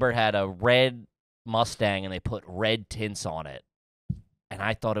 my man. neighbor had a red Mustang and they put red tints on it. And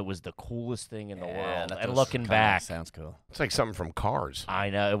I thought it was the coolest thing in the world. that And does looking kinda back, sounds cool. It's like something from Cars. I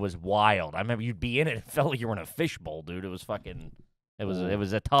know it was wild. I remember you'd be in it. It felt like you were in a fishbowl, dude. It was fucking. It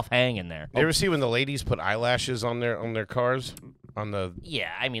was a tough hang in there. You ever see when the ladies put eyelashes on their cars? On the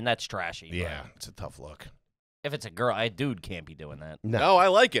Yeah, I mean that's trashy. but yeah, it's a tough look. If it's a girl, a dude can't be doing that. No, I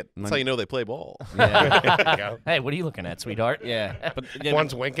like it. That's how you know they play ball. Yeah, There you go. Hey, what are you looking at, sweetheart? yeah. But yeah,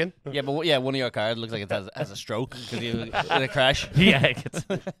 One's winking. yeah, but yeah, one of your cars looks like it has a stroke because you in a crash. Yeah, it gets,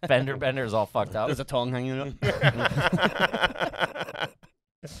 Bender's all fucked up. There's a tongue hanging out.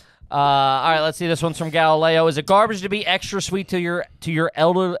 All right, let's see. This one's from Galileo. Is it garbage to be extra sweet to your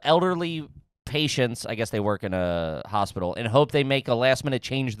elderly patients? I guess they work in a hospital and hope they make a last minute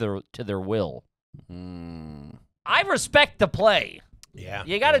change to their will. I respect the play. Yeah.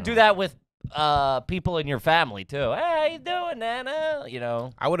 You got to do that with people in your family too. Hey, how you doing, Nana? You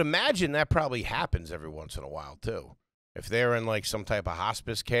know. I would imagine that probably happens every once in a while too. If they're in like some type of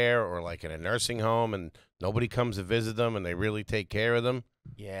hospice care or like in a nursing home and nobody comes to visit them and they really take care of them.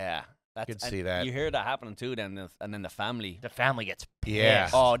 Yeah, Could see that. You hear that happening too, and then the family. The family gets pissed. Yeah.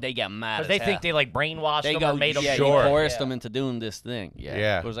 Oh, they get mad. Because as they hell. think they like brainwashed they them go, or made them yeah, Sure. you coerced Yeah. them into doing this thing. Yeah.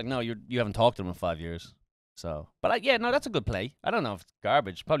 Yeah. It was like, no, you haven't talked to them in 5 years. So, but yeah, no, that's a good play. I don't know if it's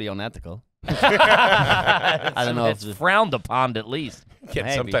garbage. Probably unethical. I don't know if It's the- frowned upon at least.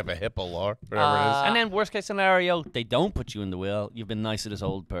 Get some Maybe. type of HIPAA law, whatever And then worst case scenario, they don't put you in the will. You've been nice to this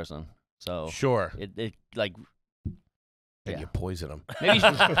old person. So it is. Sure. it like And yeah. you poison them. maybe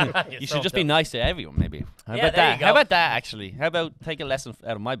you should just be nice to everyone. Maybe. How Yeah, about there you that? go. How about that? Actually, how about take a lesson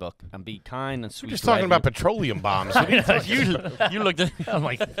out of my book and be kind and sweet. We're just to talking about everyone. petroleum bombs. you looked at. I'm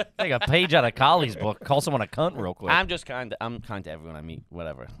like, take a page out of Colley's book. Call someone a cunt real quick. I'm just kind. I'm kind to everyone I meet.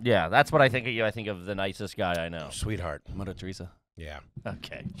 Whatever. Yeah, that's what I think of you. I think of the nicest guy I know. Sweetheart. Mother Teresa. Yeah.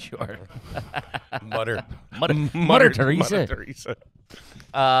 Okay, sure. Mutter. Mutter Teresa. Mother Teresa.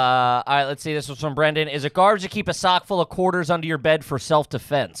 All right, let's see. This was from Brendan. Is it garbage to keep a sock full of quarters under your bed for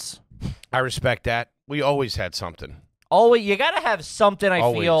self-defense? I respect that. We always had something. Always, you gotta have something.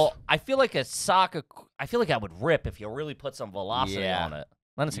 Always. I feel like a sock. I feel like I would rip if you really put some velocity Yeah. on it.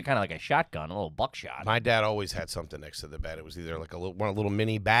 Then it's kind of like a shotgun, a little buckshot. My dad always had something next to the bed. It was either like a little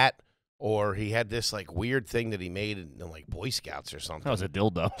mini bat, or he had this like weird thing that he made in like Boy Scouts or something. That was a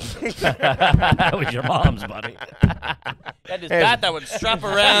dildo. That was your mom's, buddy. That is that would strap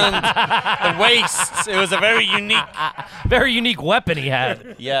around the waist. It was a very Very unique weapon he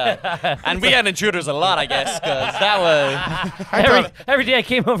had. Yeah. And we had intruders a lot, I guess, because that was. Every day I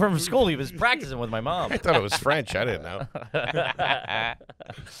came home from school, he was practicing with my mom. I thought it was French. I didn't know.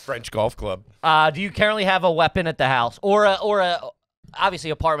 French golf club. Do you currently have a weapon at the house, or a? Obviously,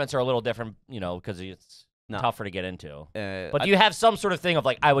 apartments are a little different, you know, because it's tougher to get into. But do you have some sort of thing of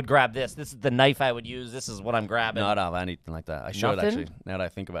like, I would grab this. This is the knife I would use. This is what I'm grabbing. Not have anything like that. I should Nothing? actually. Now that I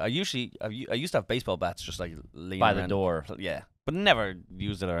think about it, I used to have baseball bats just like laying By the around. door. Yeah, but never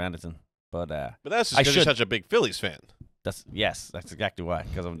used it or anything. But But that's just I because you're should- such a big Phillies fan. that's exactly why.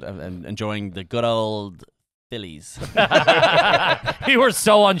 Because I'm enjoying the good old Phillies. You were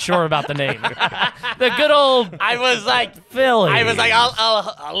so unsure about the name. The good old I was like, Philly.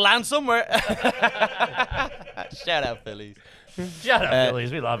 I'll land somewhere. Shout out Phillies. Shut up,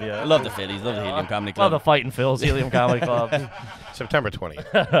 Phillies. We love you. I love the Phillies. Love the Helium Comedy Love Club. the Fighting Phils, Helium Comedy Club. September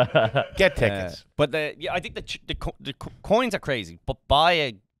 20th. Get tickets. But I think the coins are crazy. But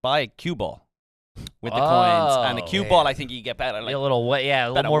buy a cue ball with the coins and the cue man. ball. I think you get better. Like, a little way, a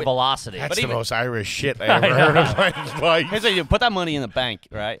little better more with- velocity. That's but the even- most Irish shit I ever heard of my life. here's what you do. Put that money in the bank,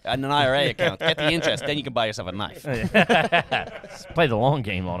 right? And an IRA account. Get the interest. Then you can buy yourself a knife. Play the long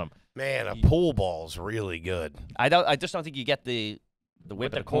game on him. Man, a pool ball's really good. I just don't think you get the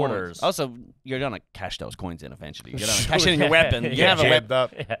whip the of coins. quarters. Also, you're gonna cash those coins in eventually. You're gonna cash in your weapon. You Get have a jammed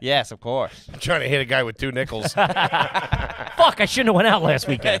weapon. up. Yes, of course. I'm trying to hit a guy with 2 nickels. Fuck, I shouldn't have went out last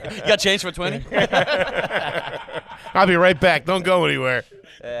weekend. You got change for 20? I'll be right back. Don't go anywhere.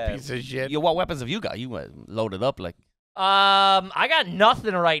 Piece of shit. What weapons have you got? You loaded up like. I got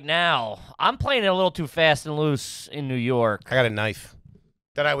nothing right now. I'm playing it a little too fast and loose in New York. I got a knife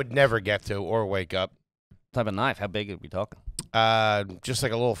that I would never get to or wake up. Type of knife? How big are we talking? Just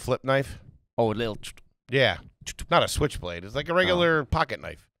like a little flip knife. Oh, a little. Yeah, not a switchblade. It's like a regular pocket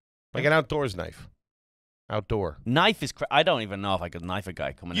knife, like an outdoors knife. Outdoor knife is. I don't even know if I could knife a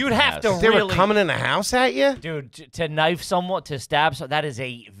guy coming. You'd into the have house. to If they were really, coming in the house at you, dude, to knife someone, to stab someone, that is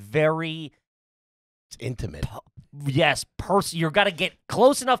a very it's intimate. You got to get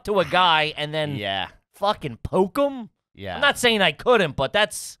close enough to a guy and then fucking poke him. Yeah. I'm not saying I couldn't, but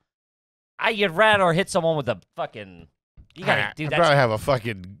you'd rather hit someone with a fucking. You gotta do I'd that. probably have a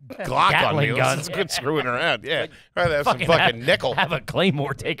fucking Glock on me. Gatling gun. Let's quit screwing around. Yeah, rather have some fucking nickel. Have a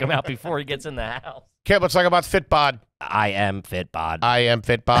claymore take him out before he gets in the house. Okay, let's talk about FitBod. I am FitBod. I am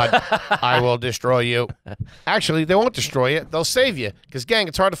FitBod. I will destroy you. Actually, they won't destroy you. They'll save you. Because, gang,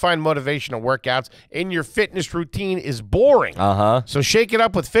 it's hard to find motivational workouts, and your fitness routine is boring. Uh-huh. So shake it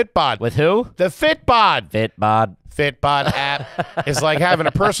up with FitBod. With who? The FitBod. FitBod. FitBod app is like having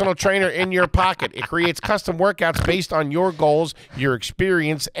a personal trainer in your pocket. It creates custom workouts based on your goals, your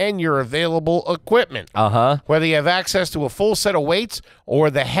experience, and your available equipment. Uh-huh. Whether you have access to a full set of weights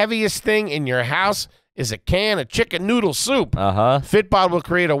or the heaviest thing in your house is a can of chicken noodle soup. Uh-huh. FitBod will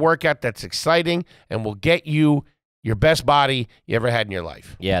create a workout that's exciting and will get you your best body you ever had in your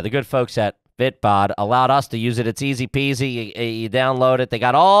life. Yeah, the good folks at FitBod allowed us to use it. It's easy peasy. You download it. They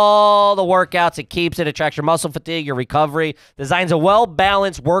got all the workouts. It keeps it. It tracks your muscle fatigue, your recovery. Designs a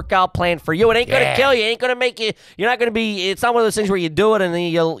well-balanced workout plan for you. It ain't going to kill you. It ain't going to make you. You're not going to be. It's not one of those things where you do it and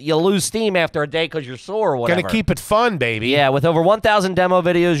then you'll lose steam after a day because you're sore or whatever. Going to keep it fun, baby. Yeah, with over 1,000 demo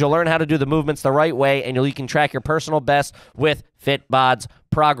videos, you'll learn how to do the movements the right way, and you can track your personal best with FitBod's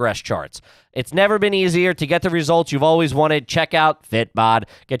progress charts. It's never been easier to get the results you've always wanted. Check out FitBod.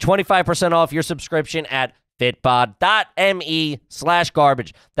 Get 25% off your subscription at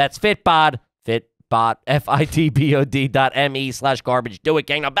fitbod.me/garbage. That's FitBod, FitBod.me/garbage. Do it,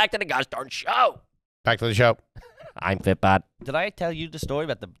 gang. Now back to the gosh darn show. Back to the show. I'm FitBod. Did I tell you the story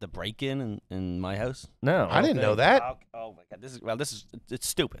about the break-in in my house? No. I didn't know that. Oh my god, it's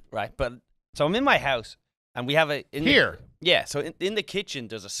stupid, right? But so I'm in my house and we have Here. So in the kitchen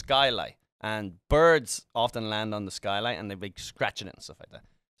there's a skylight. And birds often land on the skylight, and they're big scratching it and stuff like that.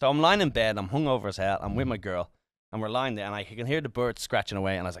 So I'm lying in bed, I'm hungover as hell, I'm with my girl, and we're lying there, and I can hear the birds scratching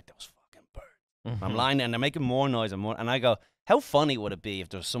away, and I was like, those fucking birds. Mm-hmm. I'm lying there, and they're making more noise and more, and I go, how funny would it be if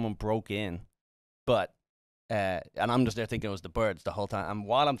there was someone broke in, but, and I'm just there thinking it was the birds the whole time, and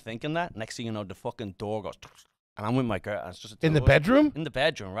while I'm thinking that, next thing you know, the fucking door goes, and I'm with my girl, and it's just in the bedroom? In the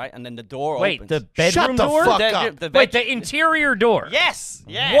bedroom, right? And then the door Wait, opens. the bedroom Shut the door? fuck up. Wait, the interior door? Yes.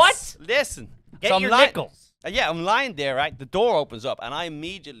 What? Listen. Get so I'm your lying- nickels. Yeah, I'm lying there, right? The door opens up, and I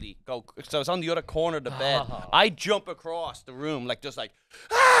immediately go. So it's on the other corner of the bed. I jump across the room, like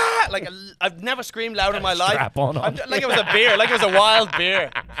I've never screamed louder in my life. Strap on. Like it was a beer, like it was a wild beer.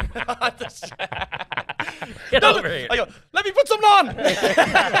 Get over here. I go, let me put something on.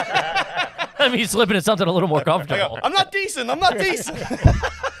 Let me slip into something a little more I go, comfortable. I'm not decent.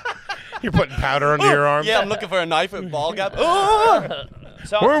 You're putting powder under your arm? Yeah, I'm looking for a knife with ball gap.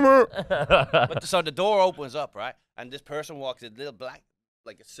 So the door opens up, right? And this person walks in, little black,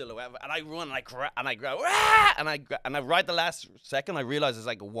 like a silhouette, and I run and I grab, and I right the last second I realize it's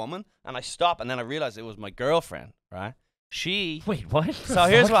like a woman, and I stop, and then I realize it was my girlfriend, right? Wait, what? So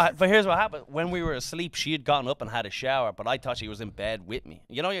here's what happened. When we were asleep, she had gotten up and had a shower, but I thought she was in bed with me.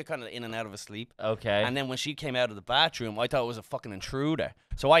 You know, you're kind of in and out of a sleep. Okay. And then when she came out of the bathroom, I thought it was a fucking intruder.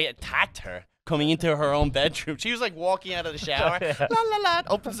 So I attacked her coming into her own bedroom. She was like walking out of the shower, la la la,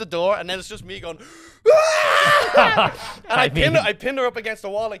 opens the door, and then it's just me going, and I pinned her up against the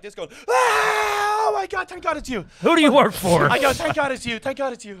wall like this, going, oh my god, thank God it's you. Who do you work for? I go, thank God it's you, thank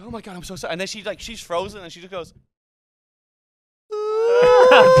God it's you. Oh my god, I'm so sorry. And then she's frozen, and she just goes.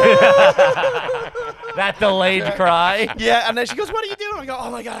 That delayed cry. Yeah, and then she goes, what are you doing? I go, oh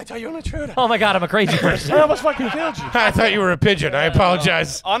my god, I thought you were an intruder. Oh my god, I'm a crazy person. I almost fucking killed you. I thought you were a pigeon. I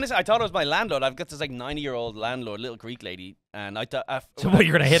apologize. Honestly, I thought it was my landlord. I've got this like 90-year-old landlord, little Greek lady, and I thought. So what,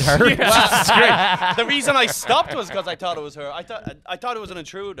 you're gonna hit her? Well, the reason I stopped was because I thought it was her. I thought it was an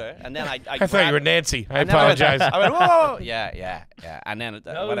intruder, and then I thought you were Nancy. I and then apologize. I went, whoa, yeah. And then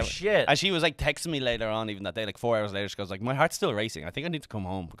No shit. And she was like texting me later on, even that day, like 4 hours later. She goes like, my heart's still racing. I think I need to come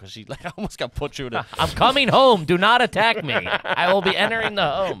home because she like almost got put through the. I'm coming home. Do not attack me. I will be entering the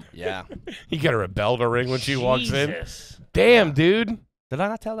home. Yeah. You got her a bell to ring when she walks in. Jesus. Damn, dude. Did I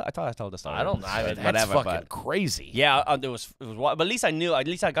not tell that? I thought I told the story. I don't know. That's Whatever, fucking but crazy. yeah, it was. But at least I knew. At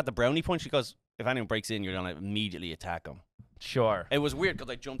least I got the brownie point. She goes, if anyone breaks in, you're gonna immediately attack them. Sure. It was weird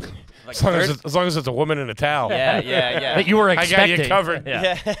because I jumped like As long as it's a woman in a towel. yeah. That you were expecting. I got you covered.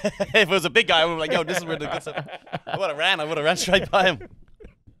 Yeah. If it was a big guy, I would be like, yo, this is where the good stuff. I would have ran straight by him.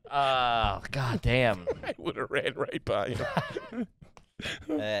 God damn. I would have ran right by you.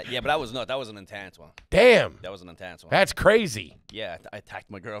 Yeah, but that was an intense one. Damn. That was an intense one. That's crazy. Yeah, I attacked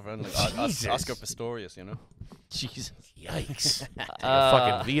my girlfriend like Jesus. Oscar Pistorius, you know. Jesus. Yikes. Like a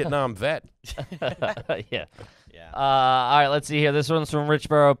fucking Vietnam vet. Yeah. Yeah. All right, let's see here. This one's from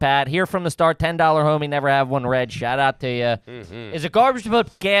Richboro Pat. Here from the start, $10 homie, never have one red. Shout out to you. Is it garbage to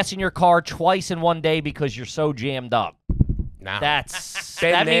put gas in your car twice in one day because you're so jammed up? Nah. That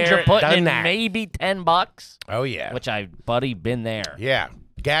Been means there, you're putting done in that. maybe $10, Oh, yeah. which buddy, been there. Yeah.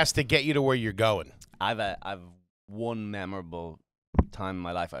 Gas to get you to where you're going. I've one memorable time in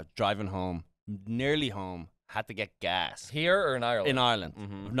my life. I was driving home, nearly home, had to get gas. Here or in Ireland? In Ireland.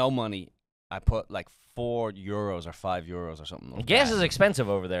 No money. I put like €4 or €5 or something. Like Gas that. is expensive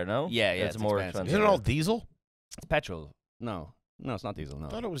over there, no? Yeah, it's it's more expensive. expensive. Isn't it all diesel? It's petrol. No, it's not diesel. No. I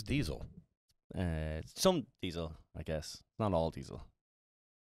thought it was diesel. Some diesel, I guess. Not all diesel.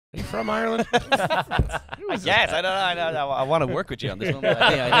 Are you from Ireland? Yes, I don't know. I want to work with you on this one. But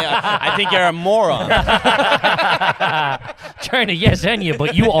I think you're a moron. Trying to yes and you,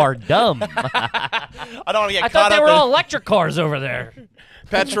 but you are dumb. I don't want to get I caught thought they up were in- all electric cars over there.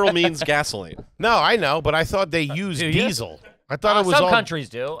 Petrol means gasoline. No, I know, but I thought they used Do you? diesel. I thought it was Some all... countries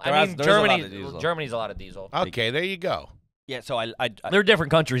do. I mean, There is a lot Germany. of diesel. Germany's a lot of diesel. Okay, there you go. Yeah, so I They're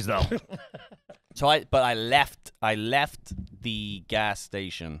different countries, though. I left the gas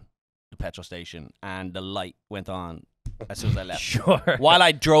station, the petrol station, and the light went on as soon as I left. Sure. While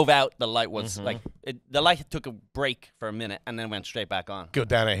I drove out, the light was the light took a break for a minute and then went straight back on. Go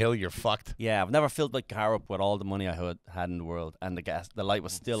down a hill, you're fucked. Yeah, I've never filled my car up with all the money I had in the world, and the light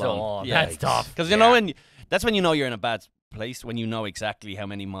was still on. Yeah, That's tough. because you know that's when you know you're in a bad place, when you know exactly how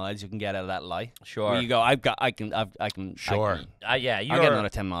many miles you can get out of that light. Sure. Where you go, I can. Sure. Yeah, I'll get another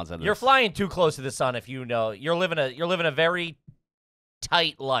 10 miles out of You're this. flying too close to the sun if you know you're living a very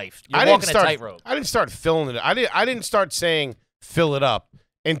tight life. You're I didn't walking start. a tightrope. I didn't start filling it. I didn't start saying fill it up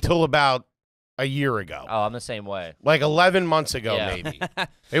until about a year ago. Oh, I'm the same way. Like 11 months ago, Yeah. maybe.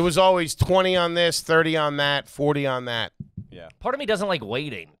 It was always 20 on this, 30 on that, 40 on that. Yeah. Part of me doesn't like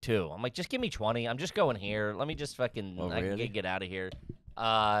waiting too. I'm like, just give me 20. I'm just going here. Let me just fucking Oh, I can really? get out of here.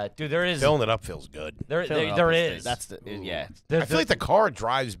 Dude, there is Filling it up feels good. there Filling up there is- is. That's the yeah. I feel like the car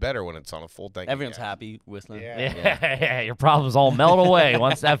drives better when it's on a full tank. of Everyone's gas. happy whistling. Yeah, your problems all melt away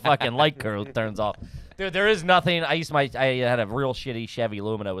once that fucking light curve turns off. Dude, there is nothing. I had a real shitty Chevy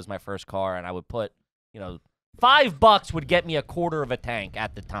Lumina. It was my first car, and I would put, $5 would get me a quarter of a tank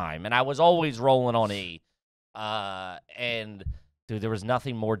at the time, and I was always rolling on E. And dude, there was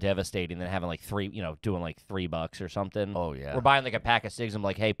nothing more devastating than having like doing like $3 or something. Oh yeah. We're buying like a pack of cigs. I'm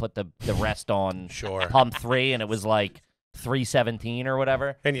like, hey, put the rest on Sure. pump 3, and it was like $3.17 or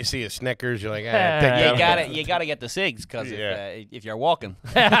whatever. And you see a Snickers, you're like, take Yeah, that. You gotta get the cigs because Yeah. if you're walking,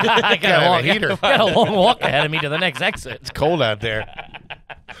 I Gotta have a heater. got a long walk ahead of me to the next exit. It's cold out there.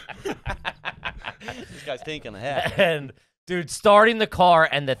 this guy's thinking ahead. And dude, starting the car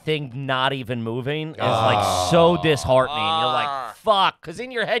and the thing not even moving is like so disheartening. You're like, fuck, because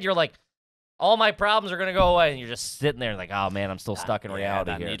in your head you're like, all my problems are gonna go away, and you're just sitting there like, oh man, I'm still stuck in reality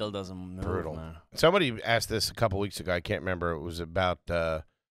that here. needle doesn't move. Brutal. Man. Somebody asked this a couple weeks ago. I can't remember. It was about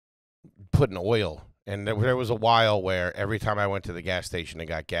putting oil. And there was a while where every time I went to the gas station and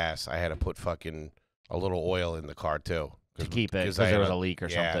got gas, I had to put fucking a little oil in the car too. To keep it, because I there had was a leak or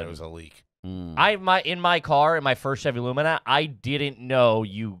yeah, something. it was a leak. Mm. In my car, in my first Chevy Lumina, I didn't know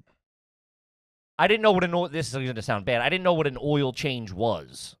what an oil. This is going to sound bad. I didn't know what an oil change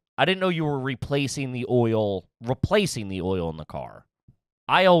was. I didn't know you were replacing the oil in the car.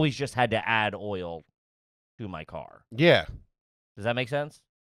 I always just had to add oil to my car. Yeah, Does that make sense?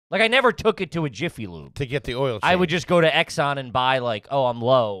 Like I never took it to a Jiffy Lube. to get the oil change. I would just go to Exxon and buy like, oh, I'm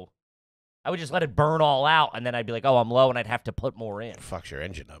low. I would just let it burn all out, and then I'd be like, oh, I'm low, and I'd have to put more in. Fucks your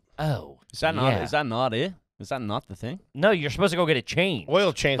engine up. Oh, Is that yeah. not it? Is that not the thing? No, you're supposed to go get it changed.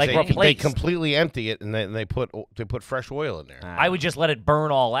 Oil change. Like they replaced. completely empty it and then they put fresh oil in there. I would just let it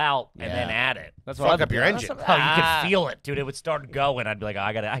burn all out and then add it. That's Fuck up your engine. Oh, you could feel it, dude. It would start going. I'd be like, oh,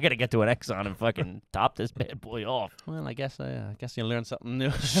 I gotta get to an Exxon and fucking top this bad boy off. Well, I guess you learned something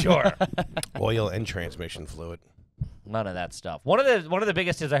new. Sure. Oil and transmission fluid. None of that stuff. One of the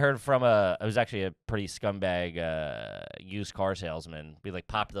biggest is I heard from it was actually a pretty scumbag used car salesman. He like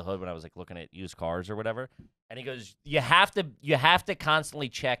popped the hood when I was like looking at used cars or whatever, and he goes, you have to constantly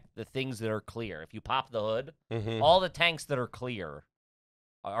check the things that are clear. If you pop the hood, all the tanks that are clear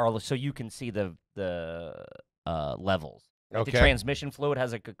so you can see the levels. Like Okay. The transmission fluid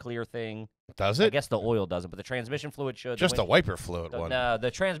has like a clear thing. Does I it? guess the oil doesn't, but the transmission fluid should. Just the wiper fluid one. No, the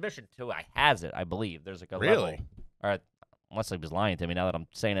transmission too has it, I believe. There's like a Really? level. All right. Unless he was lying to me, now that I'm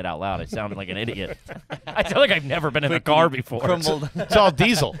saying it out loud, I sounded like an idiot. I feel like I've never been in a car before. It's all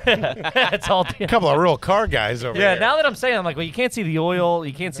diesel. It's all. A couple of real car guys over Yeah, here. now that I'm saying, I'm like, well, you can't see the oil,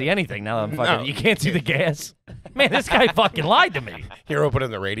 you can't see anything. Now that I'm fucking, No. you can't see the gas. Man, this guy fucking lied to me. You're opening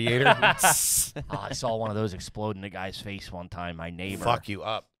the radiator. Oh, I saw one of those explode in a guy's face one time. My neighbor. Fuck you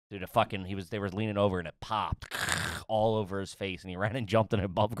up. Dude, they were leaning over and it popped all over his face, and he ran and jumped in an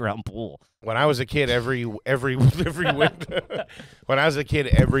above ground pool. When I was a kid, every winter, when I was a kid,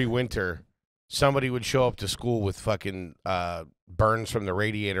 every winter, somebody would show up to school with fucking burns from the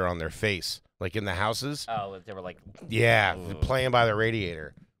radiator on their face, like in the houses. Oh, they were like, Yeah, playing by the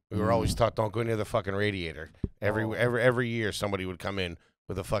radiator. We were always taught, don't go near the fucking radiator. Every year, somebody would come in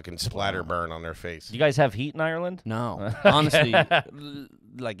with a fucking splatter burn on their face. you guys have heat in Ireland? No, honestly,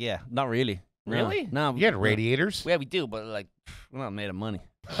 like not really. Really? No, You had radiators. Yeah, we do, but like we're not made of money.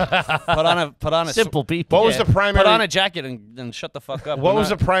 put on a Simple people. What was the primary? Put on a jacket and shut the fuck up. What was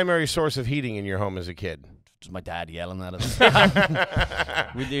the primary source of heating in your home as a kid? Just my dad yelling at us.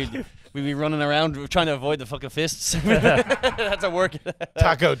 We'd be running around trying to avoid the fucking fists. That's a work.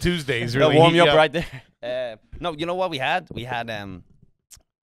 Taco Tuesdays They'll really warm heat you you up right there. No, you know what we had? We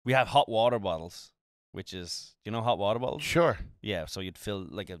had hot water bottles, which is, do you know hot water bottles? Sure. Yeah, so you'd fill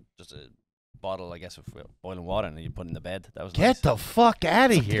like just a bottle, I guess, of boiling water, and then you put it in the bed. That was Get nice. the fuck out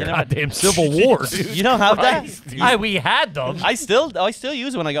of here. Goddamn Civil War. You don't have that? We had them. I still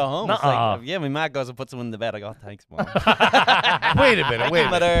use it when I go home. It's Nuh-uh. like, yeah, my mom goes and puts them in the bed. I go, thanks, Mom. Wait a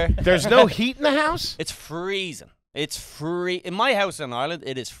minute. There's no heat in the house? It's freezing. It's free in my house in Ireland.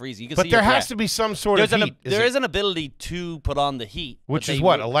 It is freezing. You can But see there your has breath. to be some sort There's of an heat. there is an ability to put on the heat, Which but is they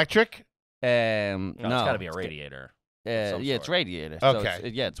what, would- electric? No, it's got to be a It's- radiator. yeah, it's sort. radiator. So Okay.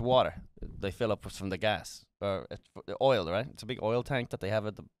 it's water. They fill up from the gas or it's oil, right? It's a big oil tank that they have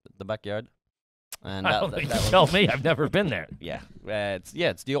at the backyard. And I that, don't that, think that you would- tell me. I've never been there. yeah,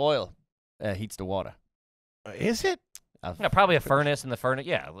 it's the oil heats the water. Is it? Yeah, probably a furnace, and the furnace,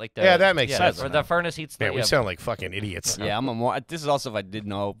 like the. Yeah, that makes sense. Or the furnace heats the. Man, we sound like fucking idiots. Yeah, I'm a more. This is also if I did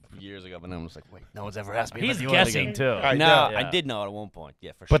know years ago, but then I was like, wait, no one's ever asked me. He's about the oil guessing again. too. I No, know. I did know at one point.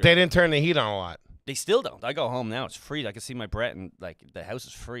 Yeah, for sure. But they didn't turn the heat on a lot They still don't. I go home now. It's freezing. I can see my breath, and like the house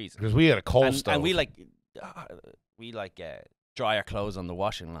is freezing. because we had a coal And, stove. and we dry our clothes on the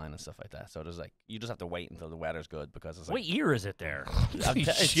washing line and stuff like that. So there's like you just have to wait until the weather's good because it's like What year is it there? Holy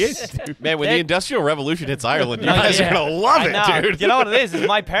shit. Man, when the Industrial Revolution hits Ireland, you No, guys yeah. are gonna love I it, know. dude. You know what it is? Is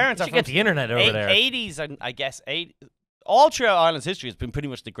my parents are You get the internet over there. 80s, and I guess all throughout Ireland's history has been pretty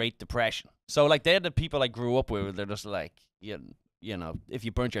much the Great Depression. So like they're the people I grew up with. They're just like you know, if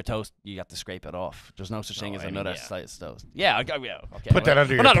you burnt your toast, you have to scrape it off. There's no such thing as another slice of toast. Yeah, okay. Put that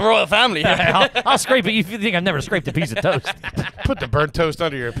under We're your not a royal family. I'll scrape it. You think I've never scraped a piece of toast? Put the burnt toast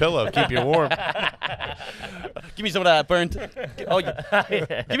under your pillow. Keep you warm. Give me some of that burnt. Oh, give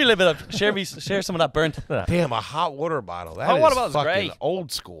me a little bit of share some of that burnt. Damn, a hot water bottle. That Hot is water bottle's fucking great.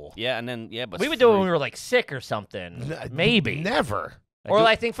 old school. Yeah, and then but We would do it when we were like sick or something. Maybe. Never. Or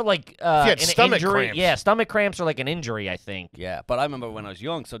I think for like had an stomach injury. cramps. Yeah, stomach cramps or like an injury, I think. Yeah, but I remember when I was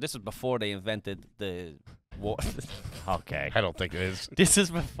young. So this was before they invented the. Okay. I don't think it is. This is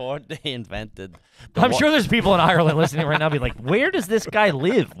before they invented. I'm sure there's people in Ireland listening right now be like, where does this guy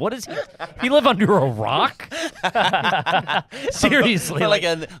live? What is he? He live under a rock? Seriously. like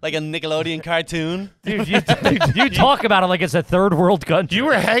a Nickelodeon cartoon. dude, you talk about it like it's a third world country. You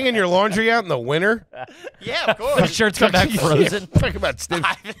were hanging your laundry out in the winter? Yeah, of The course. shirts come back frozen. Talk about stiff.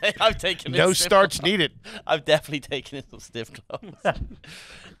 I've taken No it stiff starch needed. I've definitely taken in some stiff clothes.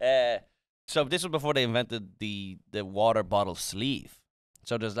 So this was before they invented the water bottle sleeve.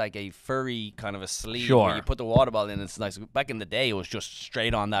 So there's like a furry kind of a sleeve Sure. where you put the water bottle in. It's nice. Back in the day, it was just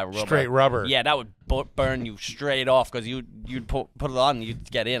straight on that rubber. Straight rubber. Yeah, that would burn you straight off because you'd put it on and you'd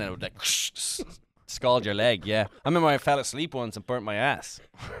get in and it would like scald your leg. Yeah, I remember I fell asleep once and burnt my ass.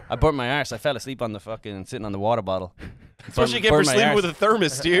 I burnt my ass. I fell asleep on the fucking sitting on the water bottle. That's what you get for Burnt my sleeping arse. with a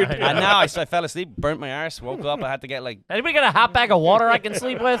thermos, dude. And now I fell asleep, burnt my arse, woke up. I had to get like Anybody got a hot bag of water I can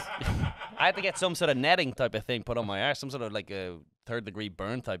sleep with? I had to get some sort of netting type of thing put on my arse, some sort of like a 3rd-degree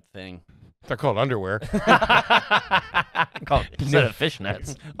burn type thing. They're called underwear. Instead of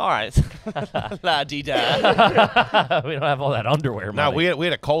fishnets. All right, la dee da. We don't have all that underwear No, money. we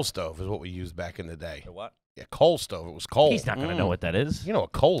had a coal stove is what we used back in the day. What? Yeah, coal stove. It was coal. He's not going to know what that is. You know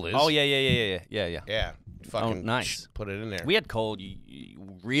what coal is? Oh yeah. Yeah. Fucking nice. Put it in there. We had cold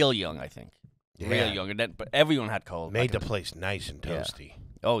real young, I think. Yeah. Real young, but everyone had cold. Made the place nice and toasty.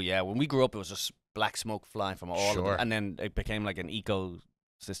 Oh yeah, when we grew up, it was just black smoke flying from all of Sure. them, and then it became like an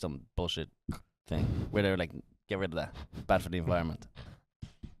ecosystem bullshit thing where they're like, get rid of that, bad for the environment.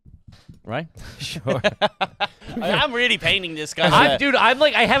 Right? Sure. I'm really painting this guy. Dude, I'm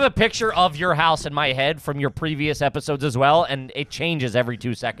like, I have a picture of your house in my head from your previous episodes as well, and it changes every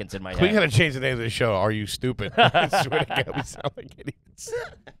 2 seconds in my We head. gotta change the name of the show. Are you stupid? I swear to God, we sound like idiots.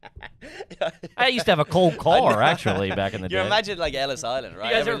 I used to have a cold car, actually, back in the You day. imagine like Ellis Island, right?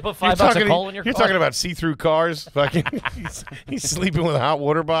 You guys ever Every- put $5 of coal in your You're car? talking about see-through cars. Fucking, he's sleeping with hot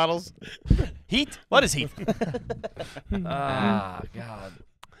water bottles. heat? What is heat? Ah, God.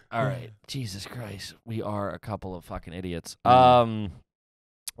 All right. Jesus Christ. We are a couple of fucking idiots.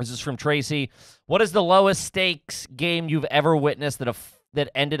 This is from Tracy. What is the lowest stakes game you've ever witnessed that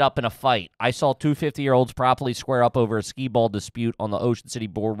ended up in a fight? I saw two 50-year-olds properly square up over a skee ball dispute on the Ocean City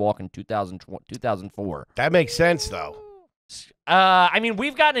Boardwalk in 2004. That makes sense, though. I mean, we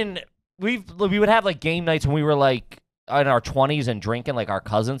would have like game nights when we were like in our 20s and drinking, like our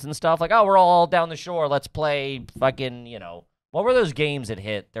cousins and stuff. Like, oh, we're all down the shore. Let's play fucking, what were those games that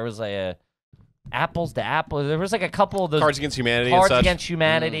hit? There was like a Apples to Apples. There was like a couple of those Cards Against Humanity. Cards and such. Against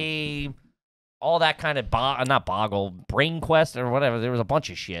Humanity, all that kind of not Boggle, Brain Quest or whatever. There was a bunch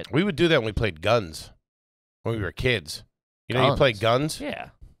of shit. We would do that when we played guns when we were kids. You know, you play guns, Yeah.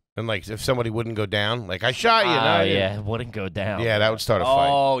 and like if somebody wouldn't go down, like I shot you. Oh, no, yeah, it wouldn't go down. Yeah, that would start a fight.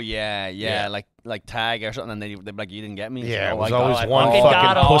 Oh yeah, Yeah. like tag or something, and they'd be like, "You didn't get me." Yeah, Oh, it was I got always it. one fucking fucking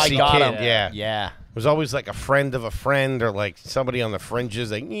got him. pussy I got kid. him. Yeah. Yeah. It was always like a friend of a friend or like somebody on the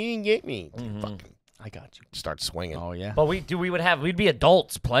fringes. Like, you didn't get me. Fucking I got you. start swinging. Oh yeah. But we'd be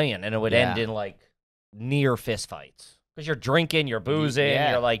adults playing, and it would end Yeah. in like near fist fights. Because you're drinking, you're boozing,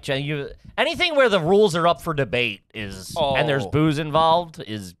 Yeah. you're like anything where the rules are up for debate and there's Oh. booze involved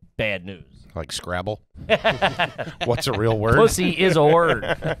is bad news. Like Scrabble. What's a real word? Pussy is a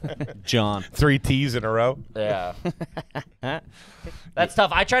word. John. 3 T's in a row. Yeah. That's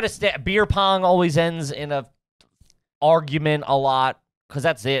tough. I try to beer pong always ends in a argument a lot because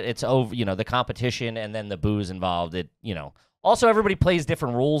that's it. It's over, the competition and then the booze involved. Also everybody plays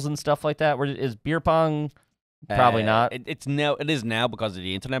different rules and stuff like that. Is beer pong probably not? It is now because of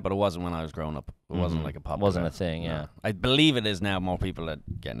the internet, but it wasn't when I was growing up. It wasn't like a popular. Wasn't a thing, yeah. No. I believe it is now. More people are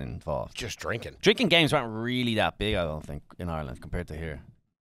getting involved. Just drinking. Drinking games aren't really that big, I don't think, in Ireland compared to here.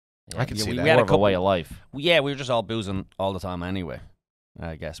 I can see we that. had More a of a couple- way of life. Yeah, we were just all boozing all the time anyway.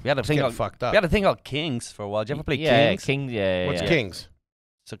 I guess we had a It's thing getting called fucked up. we had a thing called Kings for a while. Did you ever play Yeah, Kings? King. Yeah, What's yeah. Kings?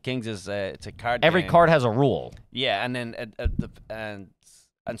 So Kings is it's a card. Every game. card has a rule. Yeah, and then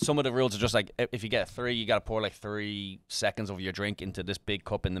and some of the rules are just like if you get a 3, you got to pour like 3 seconds of your drink into this big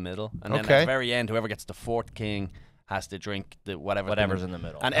cup in the middle, and then at Okay. the very end, whoever gets the 4th king has to drink the Whatever's in the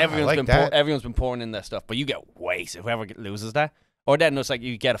middle. And I everyone's like been that. everyone's been pouring in that stuff, but you get wasted. Whoever loses that, or then it's like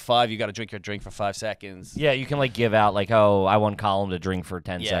you get a 5, you got to drink your drink for 5 seconds. Yeah, you can like give out like, oh, I want Colum to drink for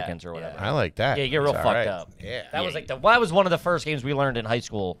 10 Yeah, seconts or yeah. whatever. I like that. Yeah, you get real It's fucked all right. up. Yeah. That was that was one of the first games we learned in high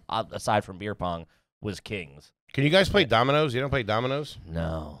school, aside from beer pong, was Kings. Can you guys play dominoes? You don't play dominoes?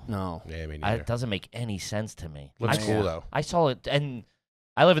 No. No. Yeah, me neither. It doesn't make any sense to me. Looks I- cool, though. I saw it, and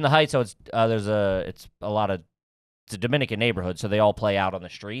I live in the Heights, so it's it's a Dominican neighborhood, so they all play out on the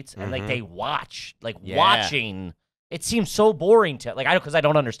streets, and like they watch, Yeah. watching. It seems so boring to because I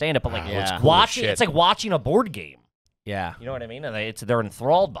don't understand it, but like Yeah. cool as watching, shit. it's like watching a board game. Yeah. You know what I mean? And they're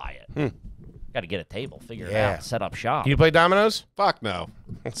enthralled by it. Got to get a table, figure it Yeah. out, set up shop. Can you play dominoes? Fuck no.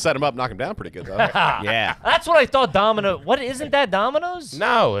 Set him up, knock him down pretty good though. Yeah. That's what I thought. What isn't that dominoes?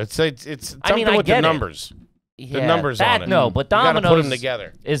 No, it's something I mean, I with get the it. numbers. Yeah, numbers that, on it. No, but You gotta dominoes put them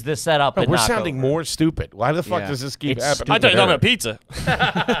together. is the setup. No, and we're knock sounding over. more stupid. Why the fuck Yeah. does this keep It's happening? I thought you were talking about pizza.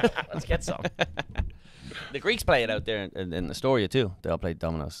 Let's get some. The Greeks play it out there in Astoria too. They all play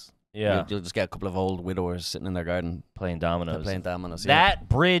dominoes. Yeah, You'll just get a couple of old widowers sitting in their garden playing dominoes. playing dominoes. That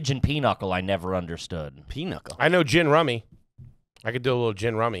bridge and pinochle I never understood. pinochle. I know gin rummy. I could do a little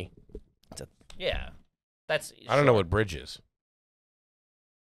gin rummy. Yeah, that's. I don't know what bridge is.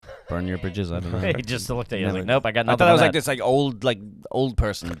 Burn your bridges. I don't know. He just looked at you Never- like, nope, I got I nothing. thought it was on like that. this old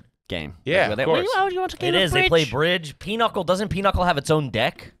person game. Yeah, Like, of course. How do you want to It is. They play bridge. Pinochle doesn't Pinochle have its own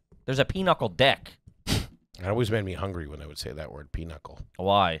deck? There's a Pinochle deck. It always made me hungry when I would say that word, pinochle.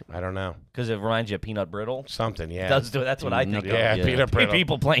 Why? I don't know. Because it reminds you of peanut brittle. Something, yeah. It does do. That's what I think. Yeah, of. peanut brittle.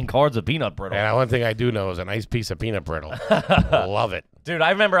 People playing cards with peanut brittle. Yeah, one thing I do know is a nice piece of peanut brittle. Love it. Dude,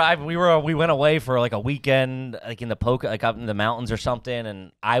 I remember we went away for like a weekend, like in the like up in the mountains or something,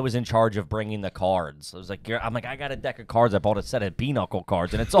 and I was in charge of bringing the cards. I was like, I got a deck of cards. I bought a set of pinochle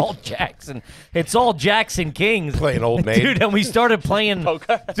cards, and it's all Jackson Kings. Playing old maid. Dude, and we started playing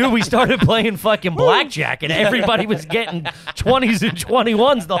Dude, we started playing fucking blackjack, and everybody was getting 20s and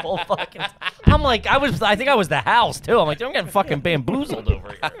 21s the whole fucking time. I'm like, I think I was the house too. I'm like, dude, I'm getting fucking bamboozled over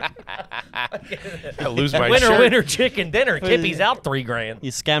here. I lose my winner chicken dinner. Kippy's out $3,000.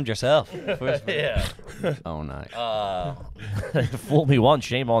 You scammed yourself. Yeah. Oh, nice. Fool me once,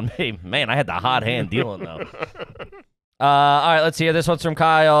 shame on me. Man, I had the hot hand dealing, though. All right, let's see here. This one's from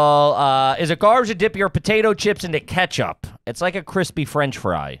Kyle. Is it garbage to dip your potato chips into ketchup? It's like a crispy French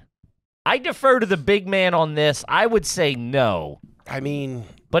fry. I defer to the big man on this. I would say no. I mean...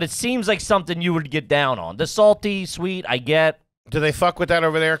 But it seems like something you would get down on. The salty, sweet, I get. Do they fuck with that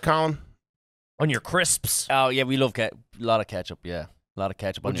over there, Colin? On your crisps? Oh, yeah, we love a lot of ketchup, yeah. A lot of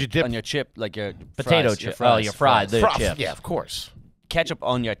ketchup on your chip, like your potato fries, chip. Your fried Froth, chips. yeah, of course. Ketchup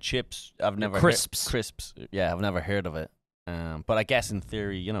on your chips. I've never crisps. Crisps. Yeah, I've never heard of it. But I guess in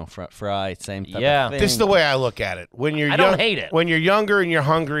theory, you know, fry, same type of thing. This is the way I look at it. When you're I don't hate it. When you're younger and you're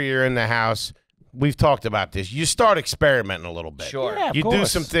hungry, you're in the house. We've talked about this. You start experimenting a little bit. Sure. Yeah, of you do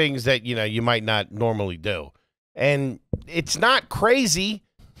course. some things that you might not normally do, and it's not crazy.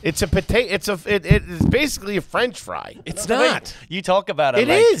 It's a potato. It's basically a French fry. It's not. You talk about it. It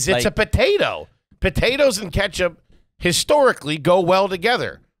is. It's a potato. Potatoes and ketchup historically go well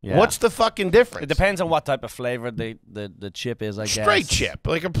together. Yeah. What's the fucking difference? It depends on what type of flavor the chip is, I guess. Straight chip,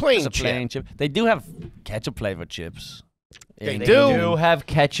 like a plain It's a plain chip. They do have ketchup flavored chips. They They do. do have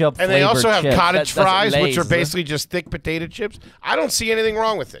ketchup And they also have chips. cottage That's fries, which Lay's, are isn't it? basically just thick potato chips. I don't see anything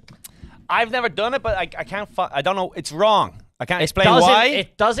wrong with it. I've never done it, but I can't. I don't know. It's wrong. I can't explain doesn't- why.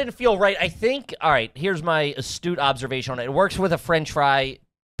 It doesn't feel right. I think, all right, here's my astute observation on it. It works with a French fry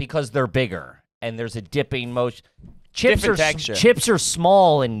because they're bigger and there's a dipping motion. Different texture. Chips are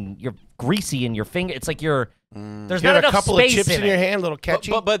small and you're greasy in your finger. It's like there's You not have a enough couple of space chips in it. your hand, little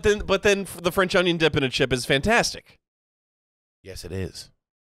ketchup. But then the French onion dip in a chip is fantastic. Yes, it is.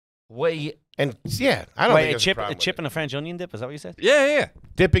 Wait, And yeah, I don't think Wait, there's a problem a chip with and a French onion dip? Is that what you said? Yeah. it.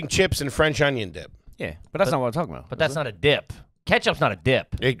 Dipping chips in French onion dip. Yeah, but that's not what I'm talking about. but that's not a dip. Ketchup's not a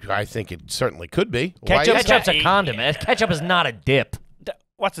dip. I think it certainly could be. Ketchup's a condiment. Ketchup is not a dip.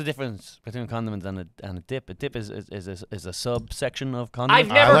 What's the difference between condiments and a dip? A dip is a subsection of I've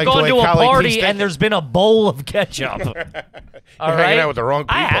condiments. never like the gone way to a Collie party Keith's and there's been a bowl of ketchup. All You're right? hanging out with the wrong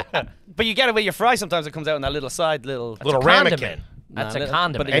people. But you get it with your fry. Sometimes it comes out in that little Little Condiment. ramekin. That's Nah, a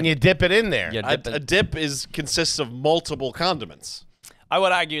condiment. And you dip it in there. Yeah. A dip consists of multiple condiments. I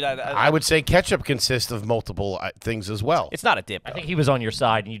would argue that I would say ketchup consists of multiple things as well. it's not a dip. I think he was on your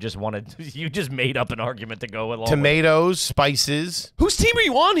side, and you just made up an argument to go along. Tomatoes, spices. Whose team are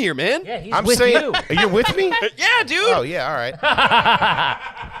you on here, man? With. Yeah, he's I'm with saying, you. are you with me? Yeah, dude. Oh yeah, all right.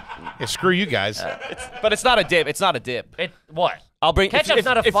 Yeah, screw you guys. But it's not a dip. It's not a dip. What? I'll bring Ketchup's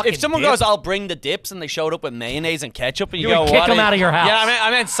not a fucking If someone dip. goes, I'll bring the dips, and they showed up with mayonnaise and ketchup, and you You go, would kick what? them out of your house. Yeah, I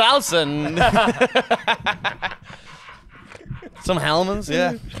meant salsa and some Hellmann's.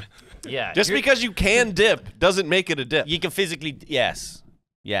 Yeah, Yeah. Just because you can dip doesn't make it a dip. you can physically. Yes.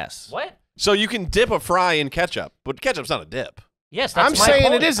 What? So you can dip a fry in ketchup, but ketchup's not a dip. Yes, that's I'm my saying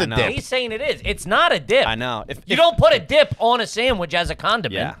point. it is a I know. dip. He's saying it is. It's not a dip. I know. You don't put a dip on a sandwich as a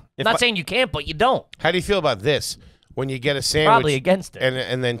condiment. Yeah. I'm not saying you can't, but you don't. How do you feel about this? When you get a sandwich, Probably against it.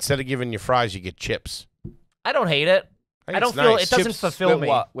 and then instead of giving you fries, you get chips I don't hate it. I think I don't it's feel nice. it doesn't Chips fulfill Wait, me.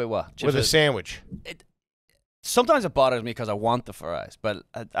 what? Wait, what? Chips with a with- sandwich. Sometimes it bothers me because I want the fries, but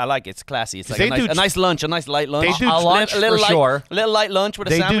I like it. It's classy. It's like They a nice, do a nice lunch, a nice light lunch. They do A lunch a little for light, sure. A little light lunch with a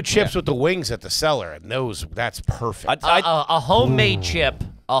They do sandwich. chips with the wings at the cellar, and that's perfect. A homemade chip.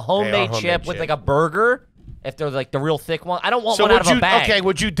 A homemade homemade chip with chip. like a burger. If they're like the real thick one, I don't want so one out would of you a bag. okay?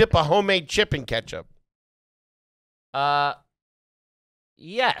 Would you dip a homemade chip in ketchup?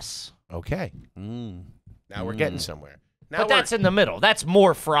 Yes. Okay, Mm. now we're getting somewhere. Now But that's in the middle. That's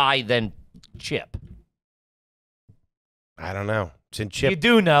more fry than chip. I don't know. It's in You chip.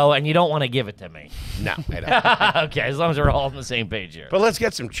 do know, and you don't want to give it to me. No, I don't. Okay, as long as we're all on the same page here. But let's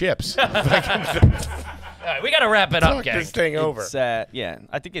get some chips. All right, we got to wrap it up, Talk guys. this thing over. It's, yeah,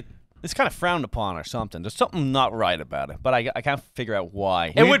 I think it's kind of frowned upon or something. There's something not right about it, but I can't figure out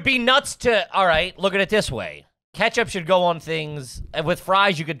why. It would be nuts to, all right, look at it this way. Ketchup should go on things, and with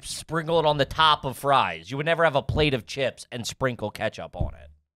fries, you could sprinkle it on the top of fries. You would never have a plate of chips and sprinkle ketchup on it.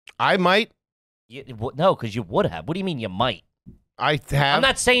 I might. No, because you would have. What do you mean you might? I have. I'm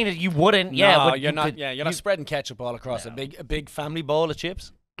not saying that you wouldn't. Yeah, no, but you're you not. could- Yeah, you're not spreading ketchup all across a big family bowl of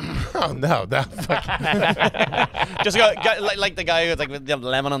chips. Oh no, Just go like the guy who's like with the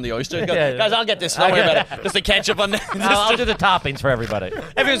lemon on the oyster. Go, Yeah. Guys, I'll get this. Don't worry about it. Just the ketchup on there. I'll do the toppings for everybody.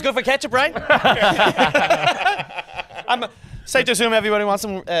 Everyone's good for ketchup, right? I'm safe to assume everybody wants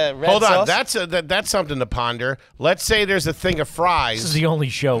some red Hold on, sauce. that's something to ponder. Let's say there's a thing of fries. This is the only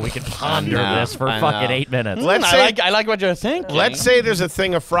show we can ponder know, this for I fucking know. 8 minutes. Let's I say like what you're thinking. let's say there's a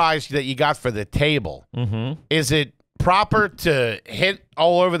thing of fries that you got for the table. Mm-hmm. Is it proper to hit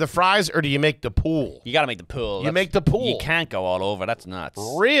all over the fries, or do you make the pool? You got to make the pool. You make the pool. You can't go all over. That's nuts.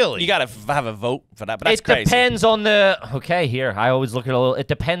 Really? You got to have a vote for that. But that's It crazy. depends on the. Okay, here I always look at a little. It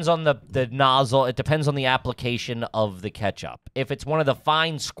depends on the nozzle. It depends on the application of the ketchup. If it's one of the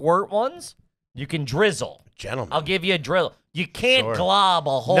fine squirt ones, you can drizzle. Gentlemen. I'll give you a drill. You can't Sure. glob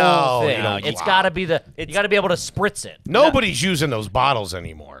a whole No, thing. you don't It's glob. got to be you got to be able to spritz it. Nobody's using those bottles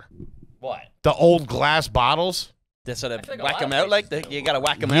anymore. What? The old glass bottles? They sort of I think a whack lot them of out like places you got to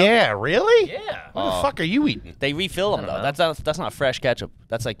whack them out. Yeah, really? Yeah. What the fuck are you eating? They refill them though. That's not fresh ketchup.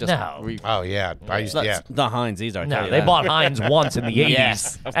 That's like just No. Oh yeah, I used That's not Heinz either. I tell No, you they that. bought Heinz once in the 80s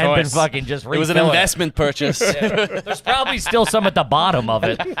Yes, of and been course. fucking just It was an refilling. investment purchase. There's probably still some at the bottom of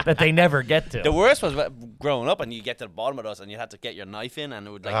it that they never get to. The worst was growing up, and you get to the bottom of those, and you had to get your knife in, and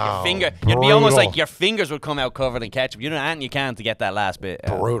it would like Oh, your finger. You'd be almost brutal. like your fingers would come out covered in ketchup. You know, and you can to get that last bit.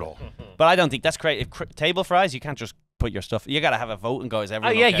 brutal. But I don't think that's great. If table fries, you can't just put your stuff. You got to have a vote and go. Is Oh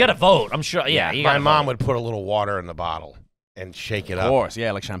everyone? yeah, okay? you got to vote. I'm sure. Yeah, you My gotta mom vote. would put a little water in the bottle and shake it Of up. course,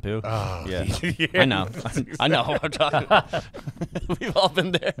 yeah, like shampoo. Oh, Yeah. I know. I know what I'm talking about. We've all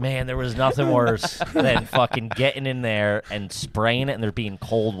been there. Man, there was nothing worse than fucking getting in there and spraying it, and there being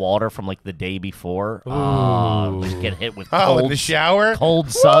cold water from like the day before. Just get hit with Oh, in cold, the shower? cold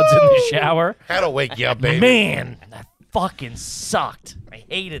suds in the shower. That'll wake you up, baby. Man, that fucking sucked. I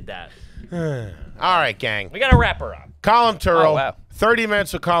hated that. All right, gang. We got to wrap her up. Colum Tyrrell. Oh, wow. 30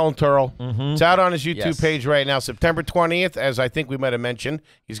 minutes with Colum Tyrrell. It's out on his YouTube Yes. page right now, September 20th, as I think we might have mentioned.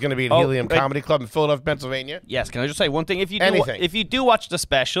 He's going to be at Oh, Helium wait. Comedy Club in Philadelphia, Pennsylvania. Yes, can I just say one thing? If you do, Anything. if you do watch the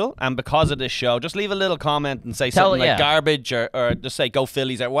special, and because of this show, just leave a little comment and say Tell- something yeah. like garbage or just say go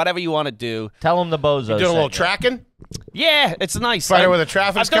Phillies or whatever you want to do. Tell them the bozos. Doing a little sent you. tracking? Yeah, it's nice. Find out where the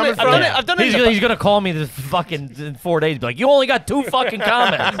traffic's I've done coming it, from? I've done it. I've done it. He's gonna call me this fucking in 4 days. Be like, you only got 2 fucking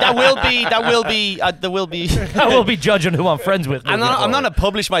comments. There will be. I will be judging who I'm friends with. I'm not moving going to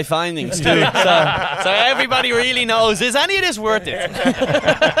publish my findings too, so everybody really knows. Is any of this worth it?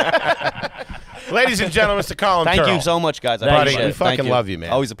 Ladies and gentlemen, Mr. Colum Thank Tyrrell. you so much, guys. I Buddy, appreciate we it. Thank fucking love you,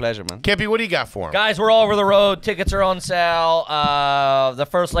 man. Always a pleasure, man. Kippy, what do you got for him? Guys, we're all over the road. Tickets are on sale. The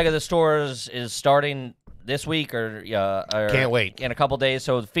first leg of the stores is starting this week or Can't wait. in a couple days.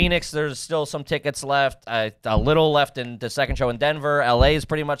 So Phoenix, there's still some tickets left. A little left in the second show in Denver. LA is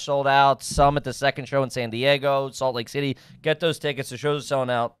pretty much sold out. Some at the second show in San Diego, Salt Lake City. Get those tickets. The show's selling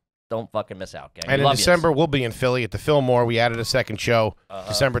out. Don't fucking miss out, gang. And We in love December, we'll be in Philly at the Fillmore. We added a second show,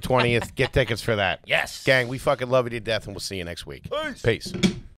 December 20th. Get tickets for that. Yes. Gang, we fucking love you to death, and we'll see you next week. Peace.